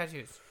Japan. We're getting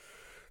tattoos.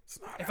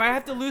 If I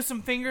have to lose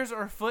some fingers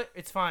or a foot,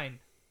 it's fine.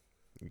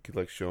 You could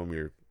like show him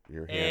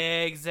your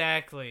hand.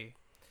 Exactly.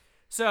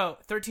 So,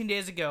 13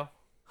 days ago,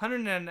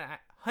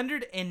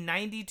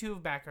 192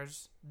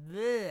 backers.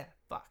 Blech,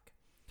 fuck.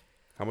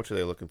 How much are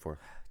they looking for?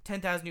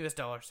 $10,000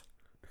 US.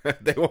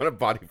 They want a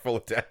body full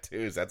of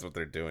tattoos. That's what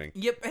they're doing.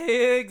 Yep,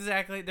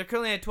 exactly. They're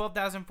currently at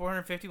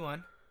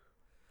 12,451.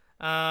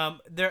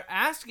 They're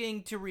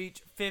asking to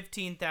reach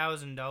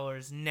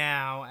 $15,000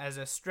 now as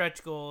a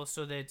stretch goal,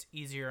 so that it's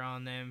easier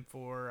on them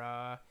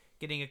for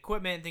getting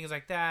equipment and things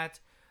like that.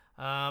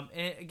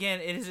 And again,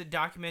 it is a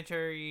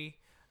documentary,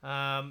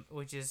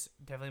 which is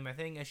definitely my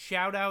thing. A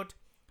shout out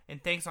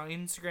and thanks on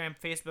Instagram,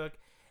 Facebook,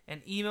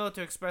 and email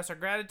to express our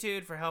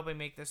gratitude for helping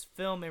make this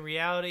film a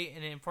reality,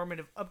 and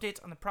informative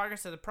updates on the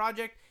progress of the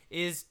project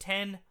is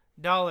 $10.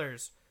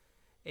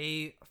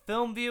 A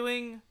film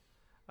viewing,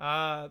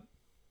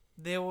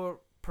 they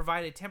will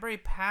provide a temporary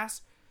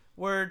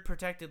password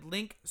protected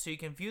link so you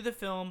can view the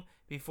film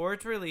before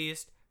it's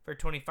released for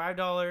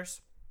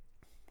 $25.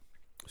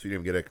 So you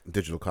didn't get a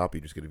digital copy,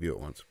 you just get to view it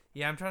once.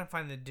 Yeah, I'm trying to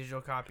find the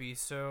digital copy.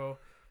 So,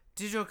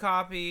 digital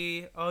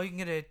copy. Oh, you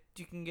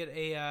can get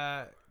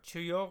a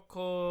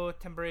Chiyoko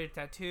temporary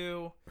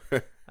tattoo.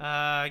 Get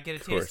a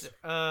taste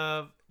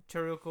of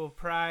Chiyoko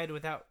pride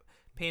without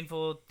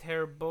painful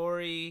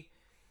terabori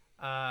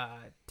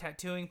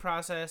tattooing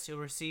process. You'll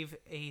receive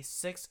a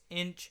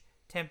 6-inch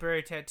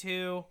temporary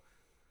tattoo.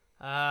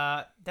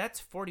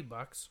 That's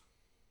 $40.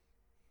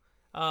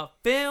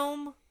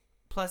 Film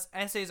plus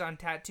essays on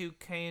tattoo,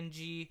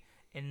 kanji,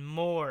 and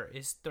more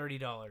is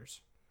 $30.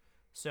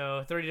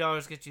 So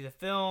 $30 gets you the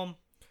film.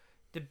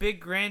 The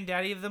big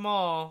granddaddy of them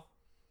all,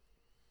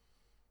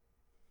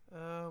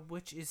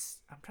 which is,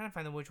 I'm trying to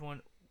find the which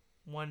one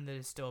that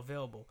is still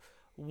available.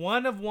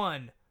 One of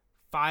one,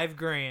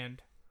 $5,000.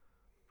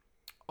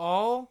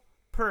 All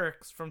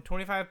perks from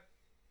 $25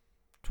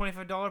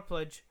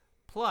 pledge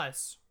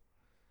plus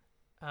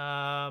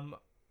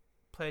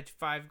pledge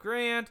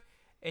 $5,000,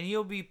 and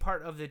you'll be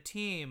part of the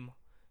team.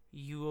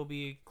 You will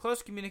be in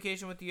close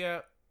communication with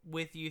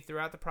you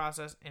throughout the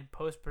process and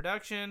post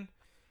production,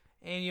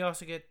 and you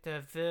also get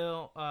to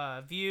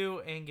view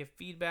and give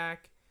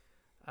feedback.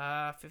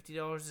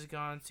 $50 is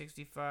gone.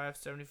 $65,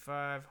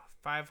 $75,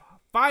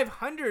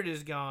 $500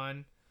 is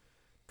gone.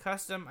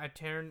 Custom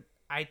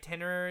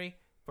itinerary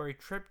for a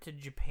trip to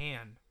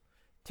Japan.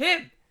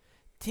 Tim,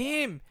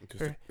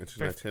 It's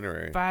an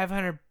itinerary.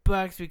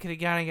 $500 we could have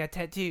gone and got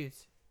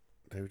tattoos.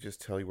 They would just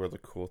tell you where the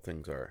cool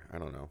things are. I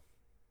don't know.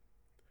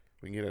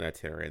 We can get an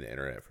itinerary on the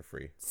internet for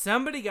free.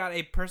 Somebody got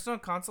a personal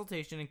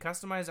consultation and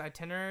customized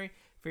itinerary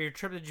for your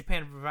trip to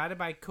Japan provided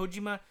by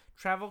Kojima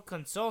Travel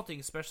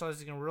Consulting,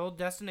 specializing in rural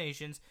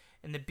destinations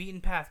and the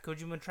beaten path.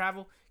 Kojima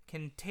Travel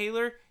can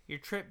tailor your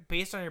trip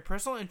based on your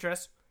personal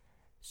interests,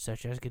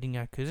 such as getting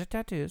Yakuza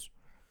tattoos.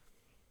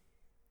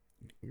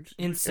 You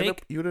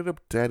ended up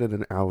dead in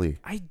an alley.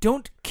 I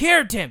don't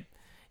care, Tim.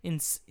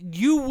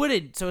 You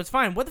wouldn't, so it's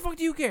fine. What the fuck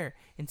do you care?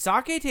 In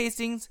sake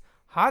tastings,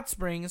 hot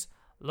springs,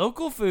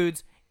 local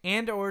foods,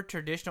 and or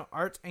traditional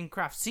arts and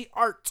crafts. See,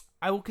 art.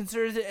 I will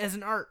consider it as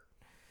an art.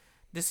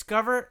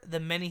 Discover the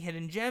many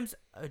hidden gems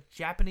of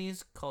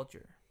Japanese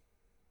culture.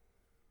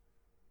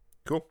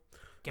 Cool.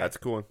 That's a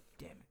cool one.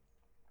 Damn it.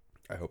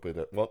 I hope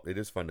it... Well, it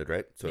is funded,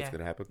 right? So it's going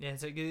to happen? Yeah,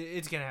 it's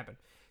going to happen.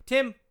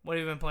 Tim, what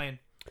have you been playing?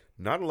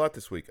 Not a lot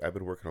this week. I've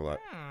been working a lot.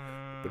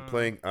 Been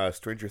playing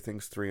Stranger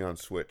Things 3 on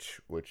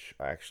Switch, which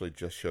I actually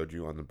just showed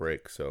you on the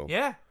break. So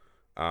yeah.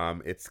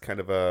 It's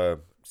kind of a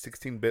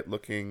 16-bit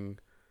looking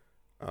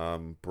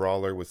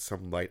brawler with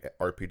some light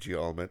RPG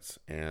elements,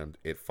 and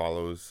it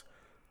follows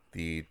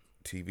the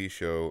TV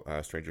show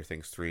Stranger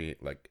Things 3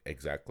 like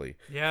exactly.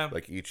 Yeah.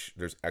 Like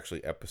there's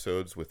actually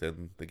episodes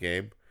within the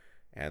game,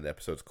 and the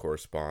episodes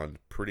correspond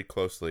pretty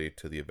closely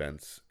to the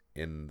events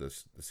in the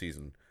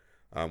season,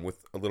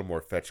 with a little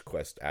more fetch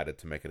quest added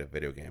to make it a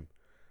video game.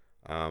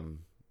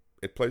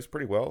 It plays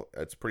pretty well.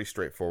 It's a pretty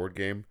straightforward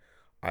game.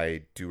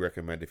 I do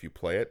recommend, if you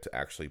play it, to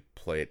actually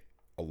play it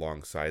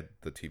alongside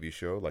the TV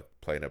show, like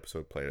play an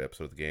episode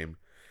of the game.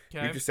 Okay.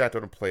 If you just sat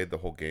down and played the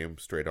whole game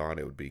straight on,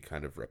 it would be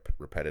kind of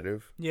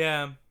repetitive.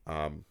 Yeah.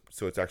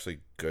 So it's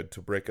actually good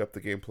to break up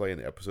the gameplay and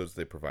the episodes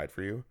they provide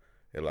for you.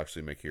 It'll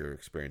actually make your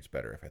experience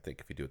better,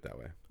 if you do it that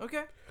way.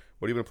 Okay.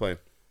 What have you been playing?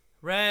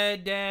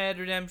 Red Dead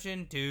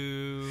Redemption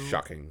 2.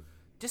 Shocking.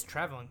 Just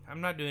traveling. I'm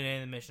not doing any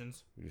of the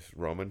missions. You're just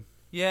roaming?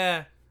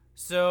 Yeah.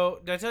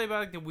 So, did I tell you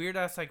about like the weird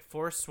ass like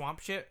forest swamp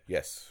shit?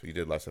 Yes, you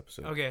did last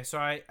episode. Okay, so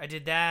I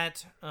did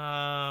that.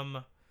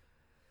 And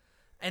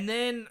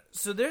then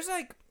so there's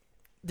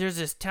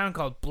this town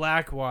called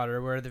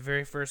Blackwater where the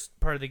very first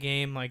part of the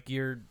game, like,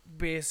 you're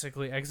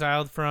basically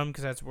exiled from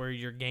because that's where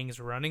your gang is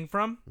running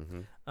from.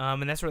 Mm-hmm.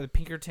 And that's where the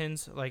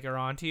Pinkertons like are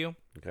onto you.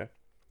 Okay.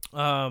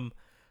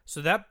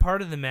 So that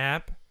part of the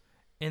map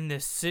in the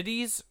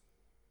cities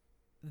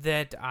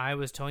that I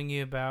was telling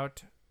you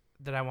about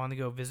that I want to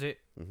go visit.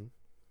 Mm-hmm.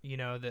 You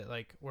know, that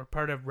like we're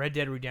part of Red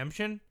Dead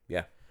Redemption.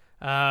 Yeah.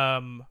 I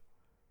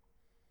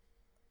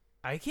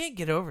can't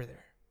get over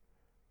there.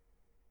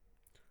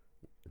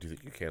 Do you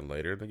think you can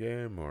later in the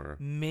game, or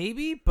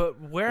maybe? But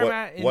I'm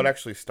at, what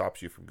actually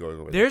stops you from going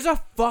over there? There's a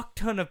fuck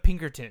ton of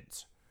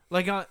Pinkertons.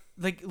 Like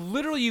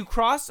literally, you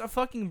cross a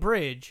fucking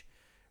bridge,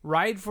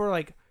 ride for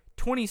like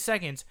 20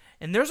 seconds,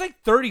 and there's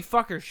like 30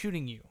 fuckers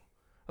shooting you,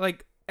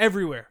 like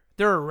everywhere.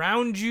 They're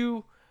around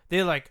you.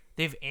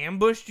 They've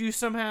ambushed you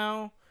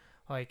somehow.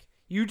 Like,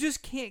 you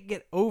just can't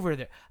get over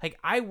there. Like,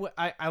 I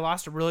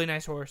lost a really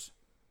nice horse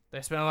that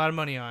I spent a lot of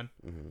money on.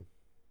 Mm-hmm.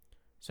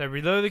 So I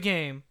reloaded the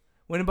game,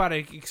 went and bought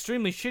an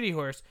extremely shitty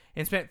horse,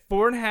 and spent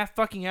 4.5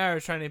 fucking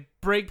hours trying to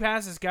break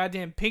past this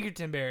goddamn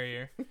Pinkerton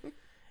barrier.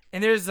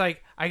 And there's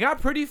like, I got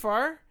pretty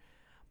far,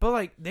 but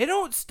like, they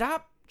don't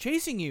stop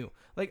chasing you.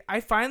 Like, I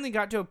finally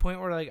got to a point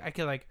where like I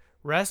could like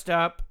rest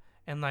up,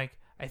 and like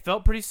I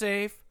felt pretty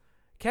safe,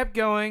 kept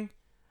going,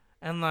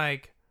 and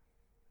like,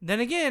 then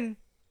again,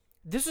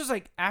 this was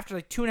like after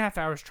like 2.5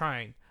 hours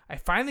trying, I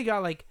finally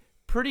got like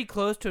pretty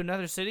close to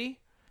another city,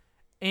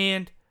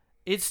 and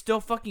it's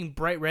still fucking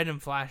bright red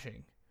and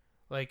flashing.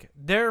 Like,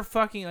 they're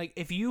fucking, like,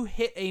 if you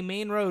hit a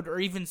main road or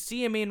even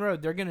see a main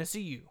road, they're gonna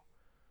see you.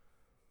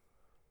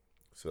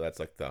 So that's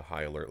like the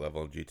high alert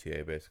level of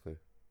GTA, basically.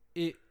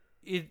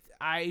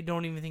 I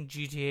don't even think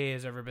GTA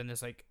has ever been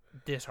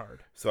this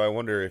hard. So I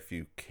wonder if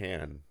you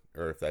can,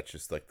 or if that's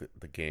just like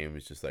the game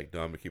is just like,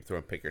 no, I'm gonna keep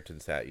throwing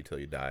Pinkertons at you till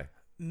you die.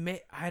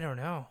 I don't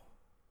know.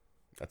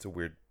 That's a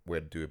weird way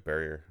to do a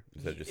barrier.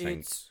 Instead of just saying,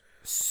 it's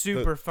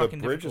super fucking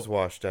the bridge difficult. is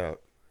washed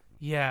out.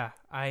 Yeah,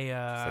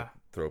 Just like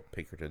throw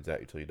Pinkertons at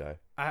you till you die.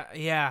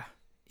 Yeah,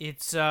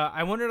 it's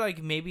I wonder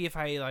like maybe if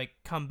I like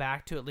come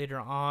back to it later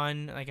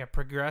on, like I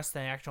progress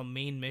the actual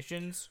main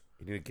missions.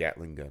 You need a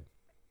Gatling gun.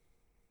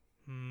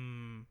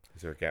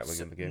 Is there a Gatling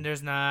in the game?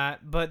 There's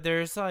not, but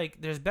there's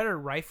better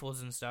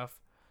rifles and stuff.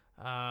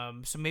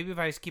 So maybe if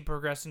I just keep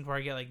progressing where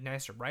I get like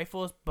nicer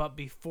rifles, but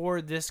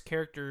before this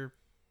character,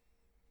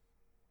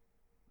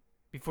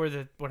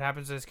 what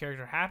happens to this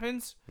character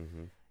happens,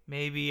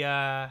 maybe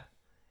I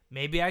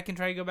can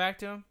try to go back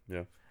to him.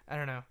 Yeah. I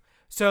don't know.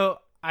 So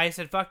I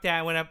said, fuck that.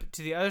 I went up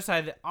to the other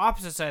side, the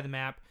opposite side of the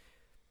map,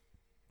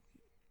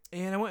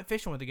 and I went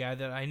fishing with a guy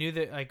that I knew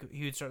that like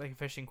he would start like a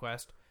fishing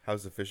quest.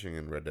 How's the fishing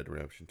in Red Dead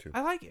Redemption 2?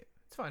 I like it.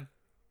 It's fun.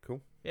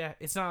 Cool. Yeah,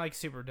 it's not like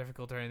super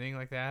difficult or anything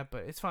like that,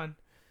 but it's fun.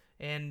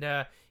 And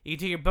you can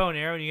take your bow and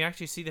arrow, and you can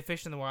actually see the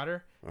fish in the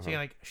water. So you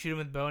can like shoot them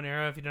with bow and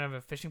arrow if you don't have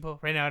a fishing pole.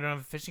 Right now, I don't have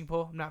a fishing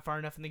pole. I'm not far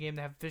enough in the game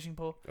to have a fishing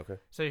pole. Okay.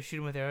 So you shoot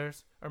them with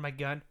arrows or my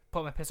gun.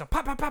 Pull out my pistol.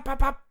 Pop, pop, pop, pop,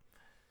 pop.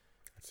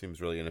 It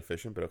seems really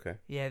inefficient, but okay.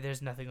 Yeah,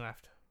 there's nothing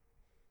left.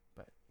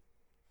 But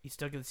you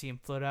still get to see him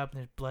float up, and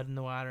there's blood in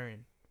the water.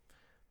 And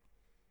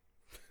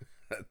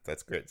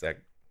that's great, Zach.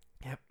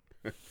 Yep.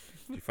 Did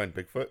you find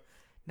Bigfoot?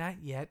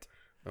 Not yet.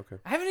 Okay.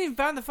 I haven't even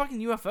found the fucking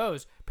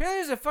UFOs. Apparently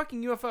there's a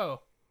fucking UFO.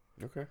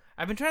 Okay.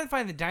 I've been trying to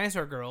find the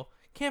dinosaur girl.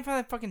 Can't find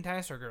that fucking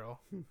dinosaur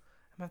girl. I'm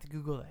gonna have to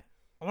Google that.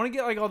 I want to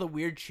get like all the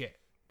weird shit.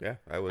 Yeah,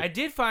 I would. I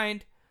did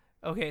find.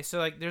 Okay, so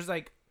like there's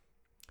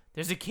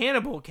a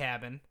cannibal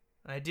cabin.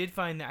 I did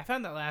find that. I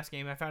found that last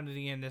game. I found it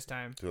again this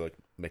time. Do like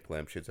make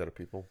lampshades out of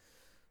people?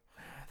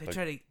 They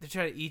try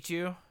to eat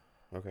you.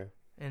 Okay.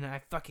 And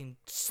I fucking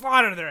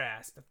slaughter their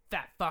ass. The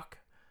fat fuck.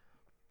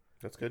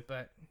 That's good.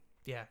 But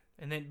yeah,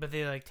 but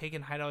they like take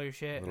and hide all your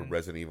shit. A little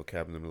Resident Evil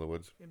cabin in the middle of the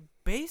woods.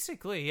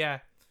 Basically, yeah.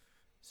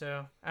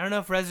 So I don't know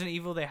if Resident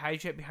Evil they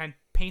hide shit behind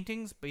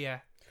paintings, but yeah.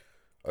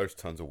 There's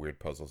tons of weird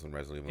puzzles in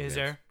Resident Evil. Is games.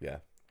 there? Yeah.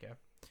 Okay.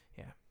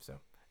 Yeah. So,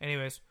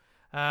 anyways,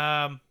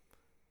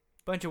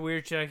 bunch of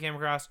weird shit I came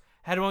across.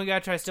 Had one guy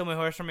try to steal my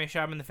horse from me,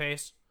 shot him in the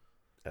face.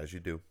 As you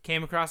do.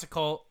 Came across a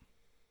cult.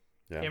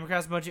 Yeah. Came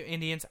across a bunch of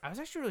Indians. I was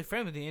actually really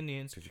friendly with the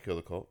Indians. Did you kill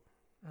the cult?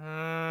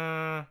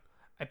 I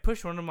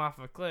pushed one of them off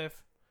of a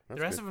cliff. That's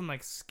the rest good. of them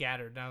like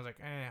scattered, and I was like,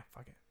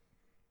 fuck it.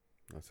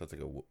 That sounds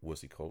like a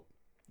wussy cult.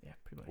 Yeah,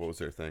 pretty much. What was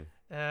their thing?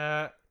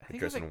 I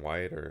think it was dressed in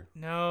white or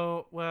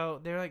no. Well,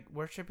 they're like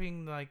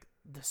worshiping like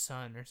the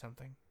sun or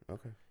something.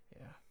 Okay.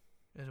 Yeah,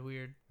 it was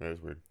weird. That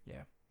is weird.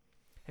 Yeah.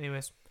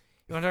 Anyways,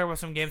 you want to talk about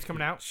some games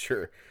coming out?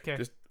 Sure. Okay.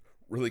 Just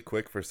really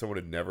quick for someone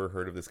who'd never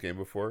heard of this game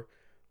before.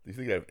 Do you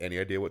think I have any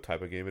idea what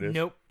type of game it is?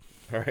 Nope.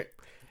 All right.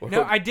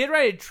 No, I did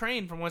ride a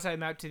train from one side of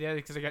the map to the other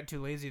because I got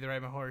too lazy to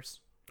ride my horse.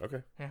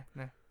 Okay. Yeah.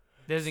 Nah.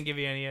 Doesn't give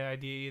you any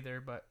idea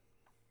either, but.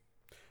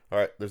 All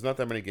right. There's not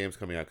that many games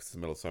coming out because it's the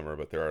middle of summer,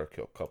 but there are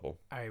a couple.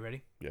 Are you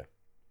ready? Yeah.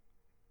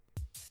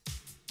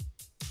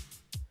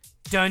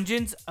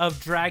 Dungeons of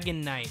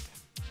Dragon Knight.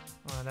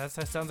 Oh, that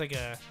sounds like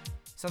a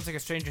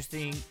Stranger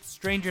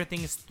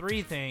Things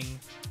 3 thing,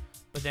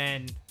 but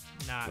then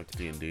not. Like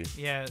D&D.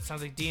 Yeah, it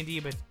sounds like D&D,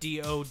 but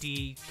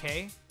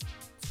DODK.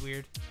 It's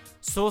weird.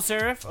 Soul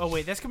Seraph. Oh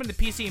wait, that's coming to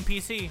PC and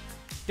PC.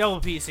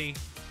 Double PC.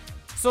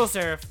 Soul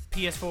Seraph,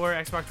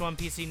 PS4, Xbox One,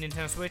 PC,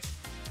 Nintendo Switch.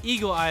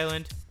 Eagle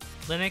Island,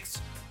 Linux,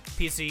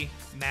 PC,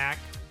 Mac.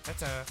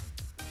 That's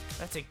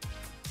a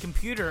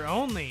computer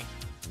only.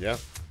 Yeah.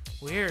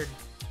 Weird.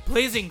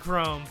 Blazing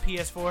Chrome,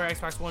 PS4,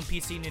 Xbox One,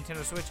 PC,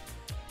 Nintendo Switch.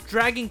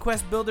 Dragon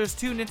Quest Builders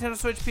 2, Nintendo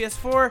Switch,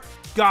 PS4.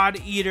 God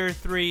Eater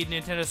 3,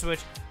 Nintendo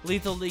Switch.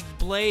 Lethal League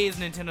Blaze,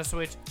 Nintendo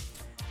Switch.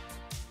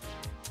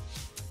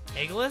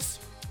 Eagleos?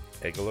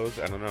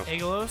 Eagleos? I don't know.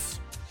 Eagleos?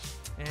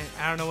 And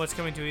I don't know what's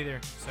coming to either,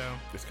 so.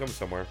 It's coming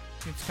somewhere.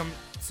 It's coming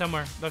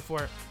somewhere. Look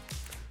for it.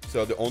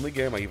 So the only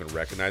game I even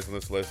recognize on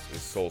this list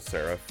is Soul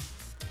Seraph.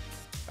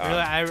 Really,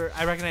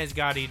 I recognize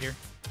God Eater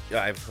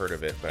Yeah, I've heard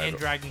of it, but and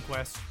Dragon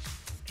Quest.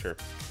 Sure.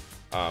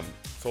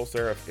 Soul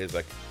Seraph is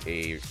like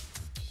a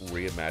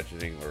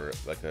reimagining or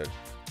like a.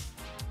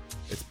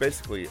 It's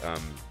basically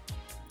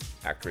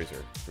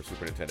ActRaiser for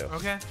Super Nintendo.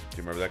 Okay. Do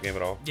you remember that game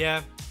at all?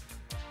 Yeah.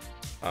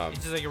 It's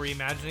just like a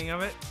reimagining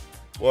of it.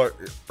 Well,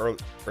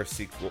 or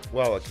sequel.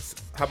 Well,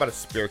 how about a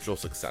spiritual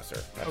successor?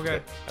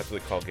 Okay. That's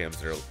what they call games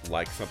that are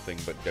like something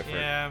but different.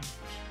 Yeah.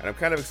 And I'm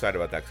kind of excited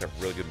about that because I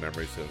have really good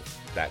memories of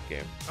that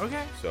game.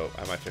 Okay. So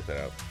I might check that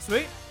out.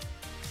 Sweet.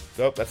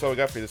 So that's all we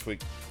got for you this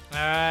week. All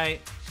right.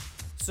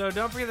 So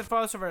don't forget to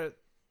follow us over at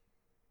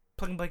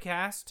Plug and Play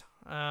Cast,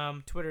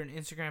 Twitter and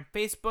Instagram,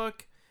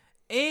 Facebook,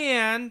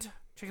 and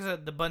check us out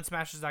at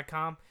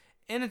thebunsmashers.com.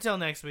 And until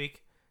next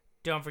week,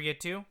 don't forget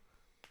to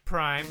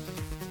prime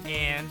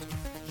and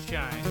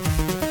shine.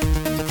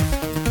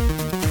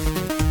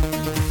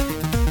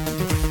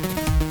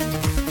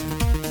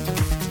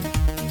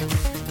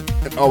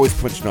 And always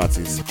punch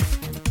Nazis.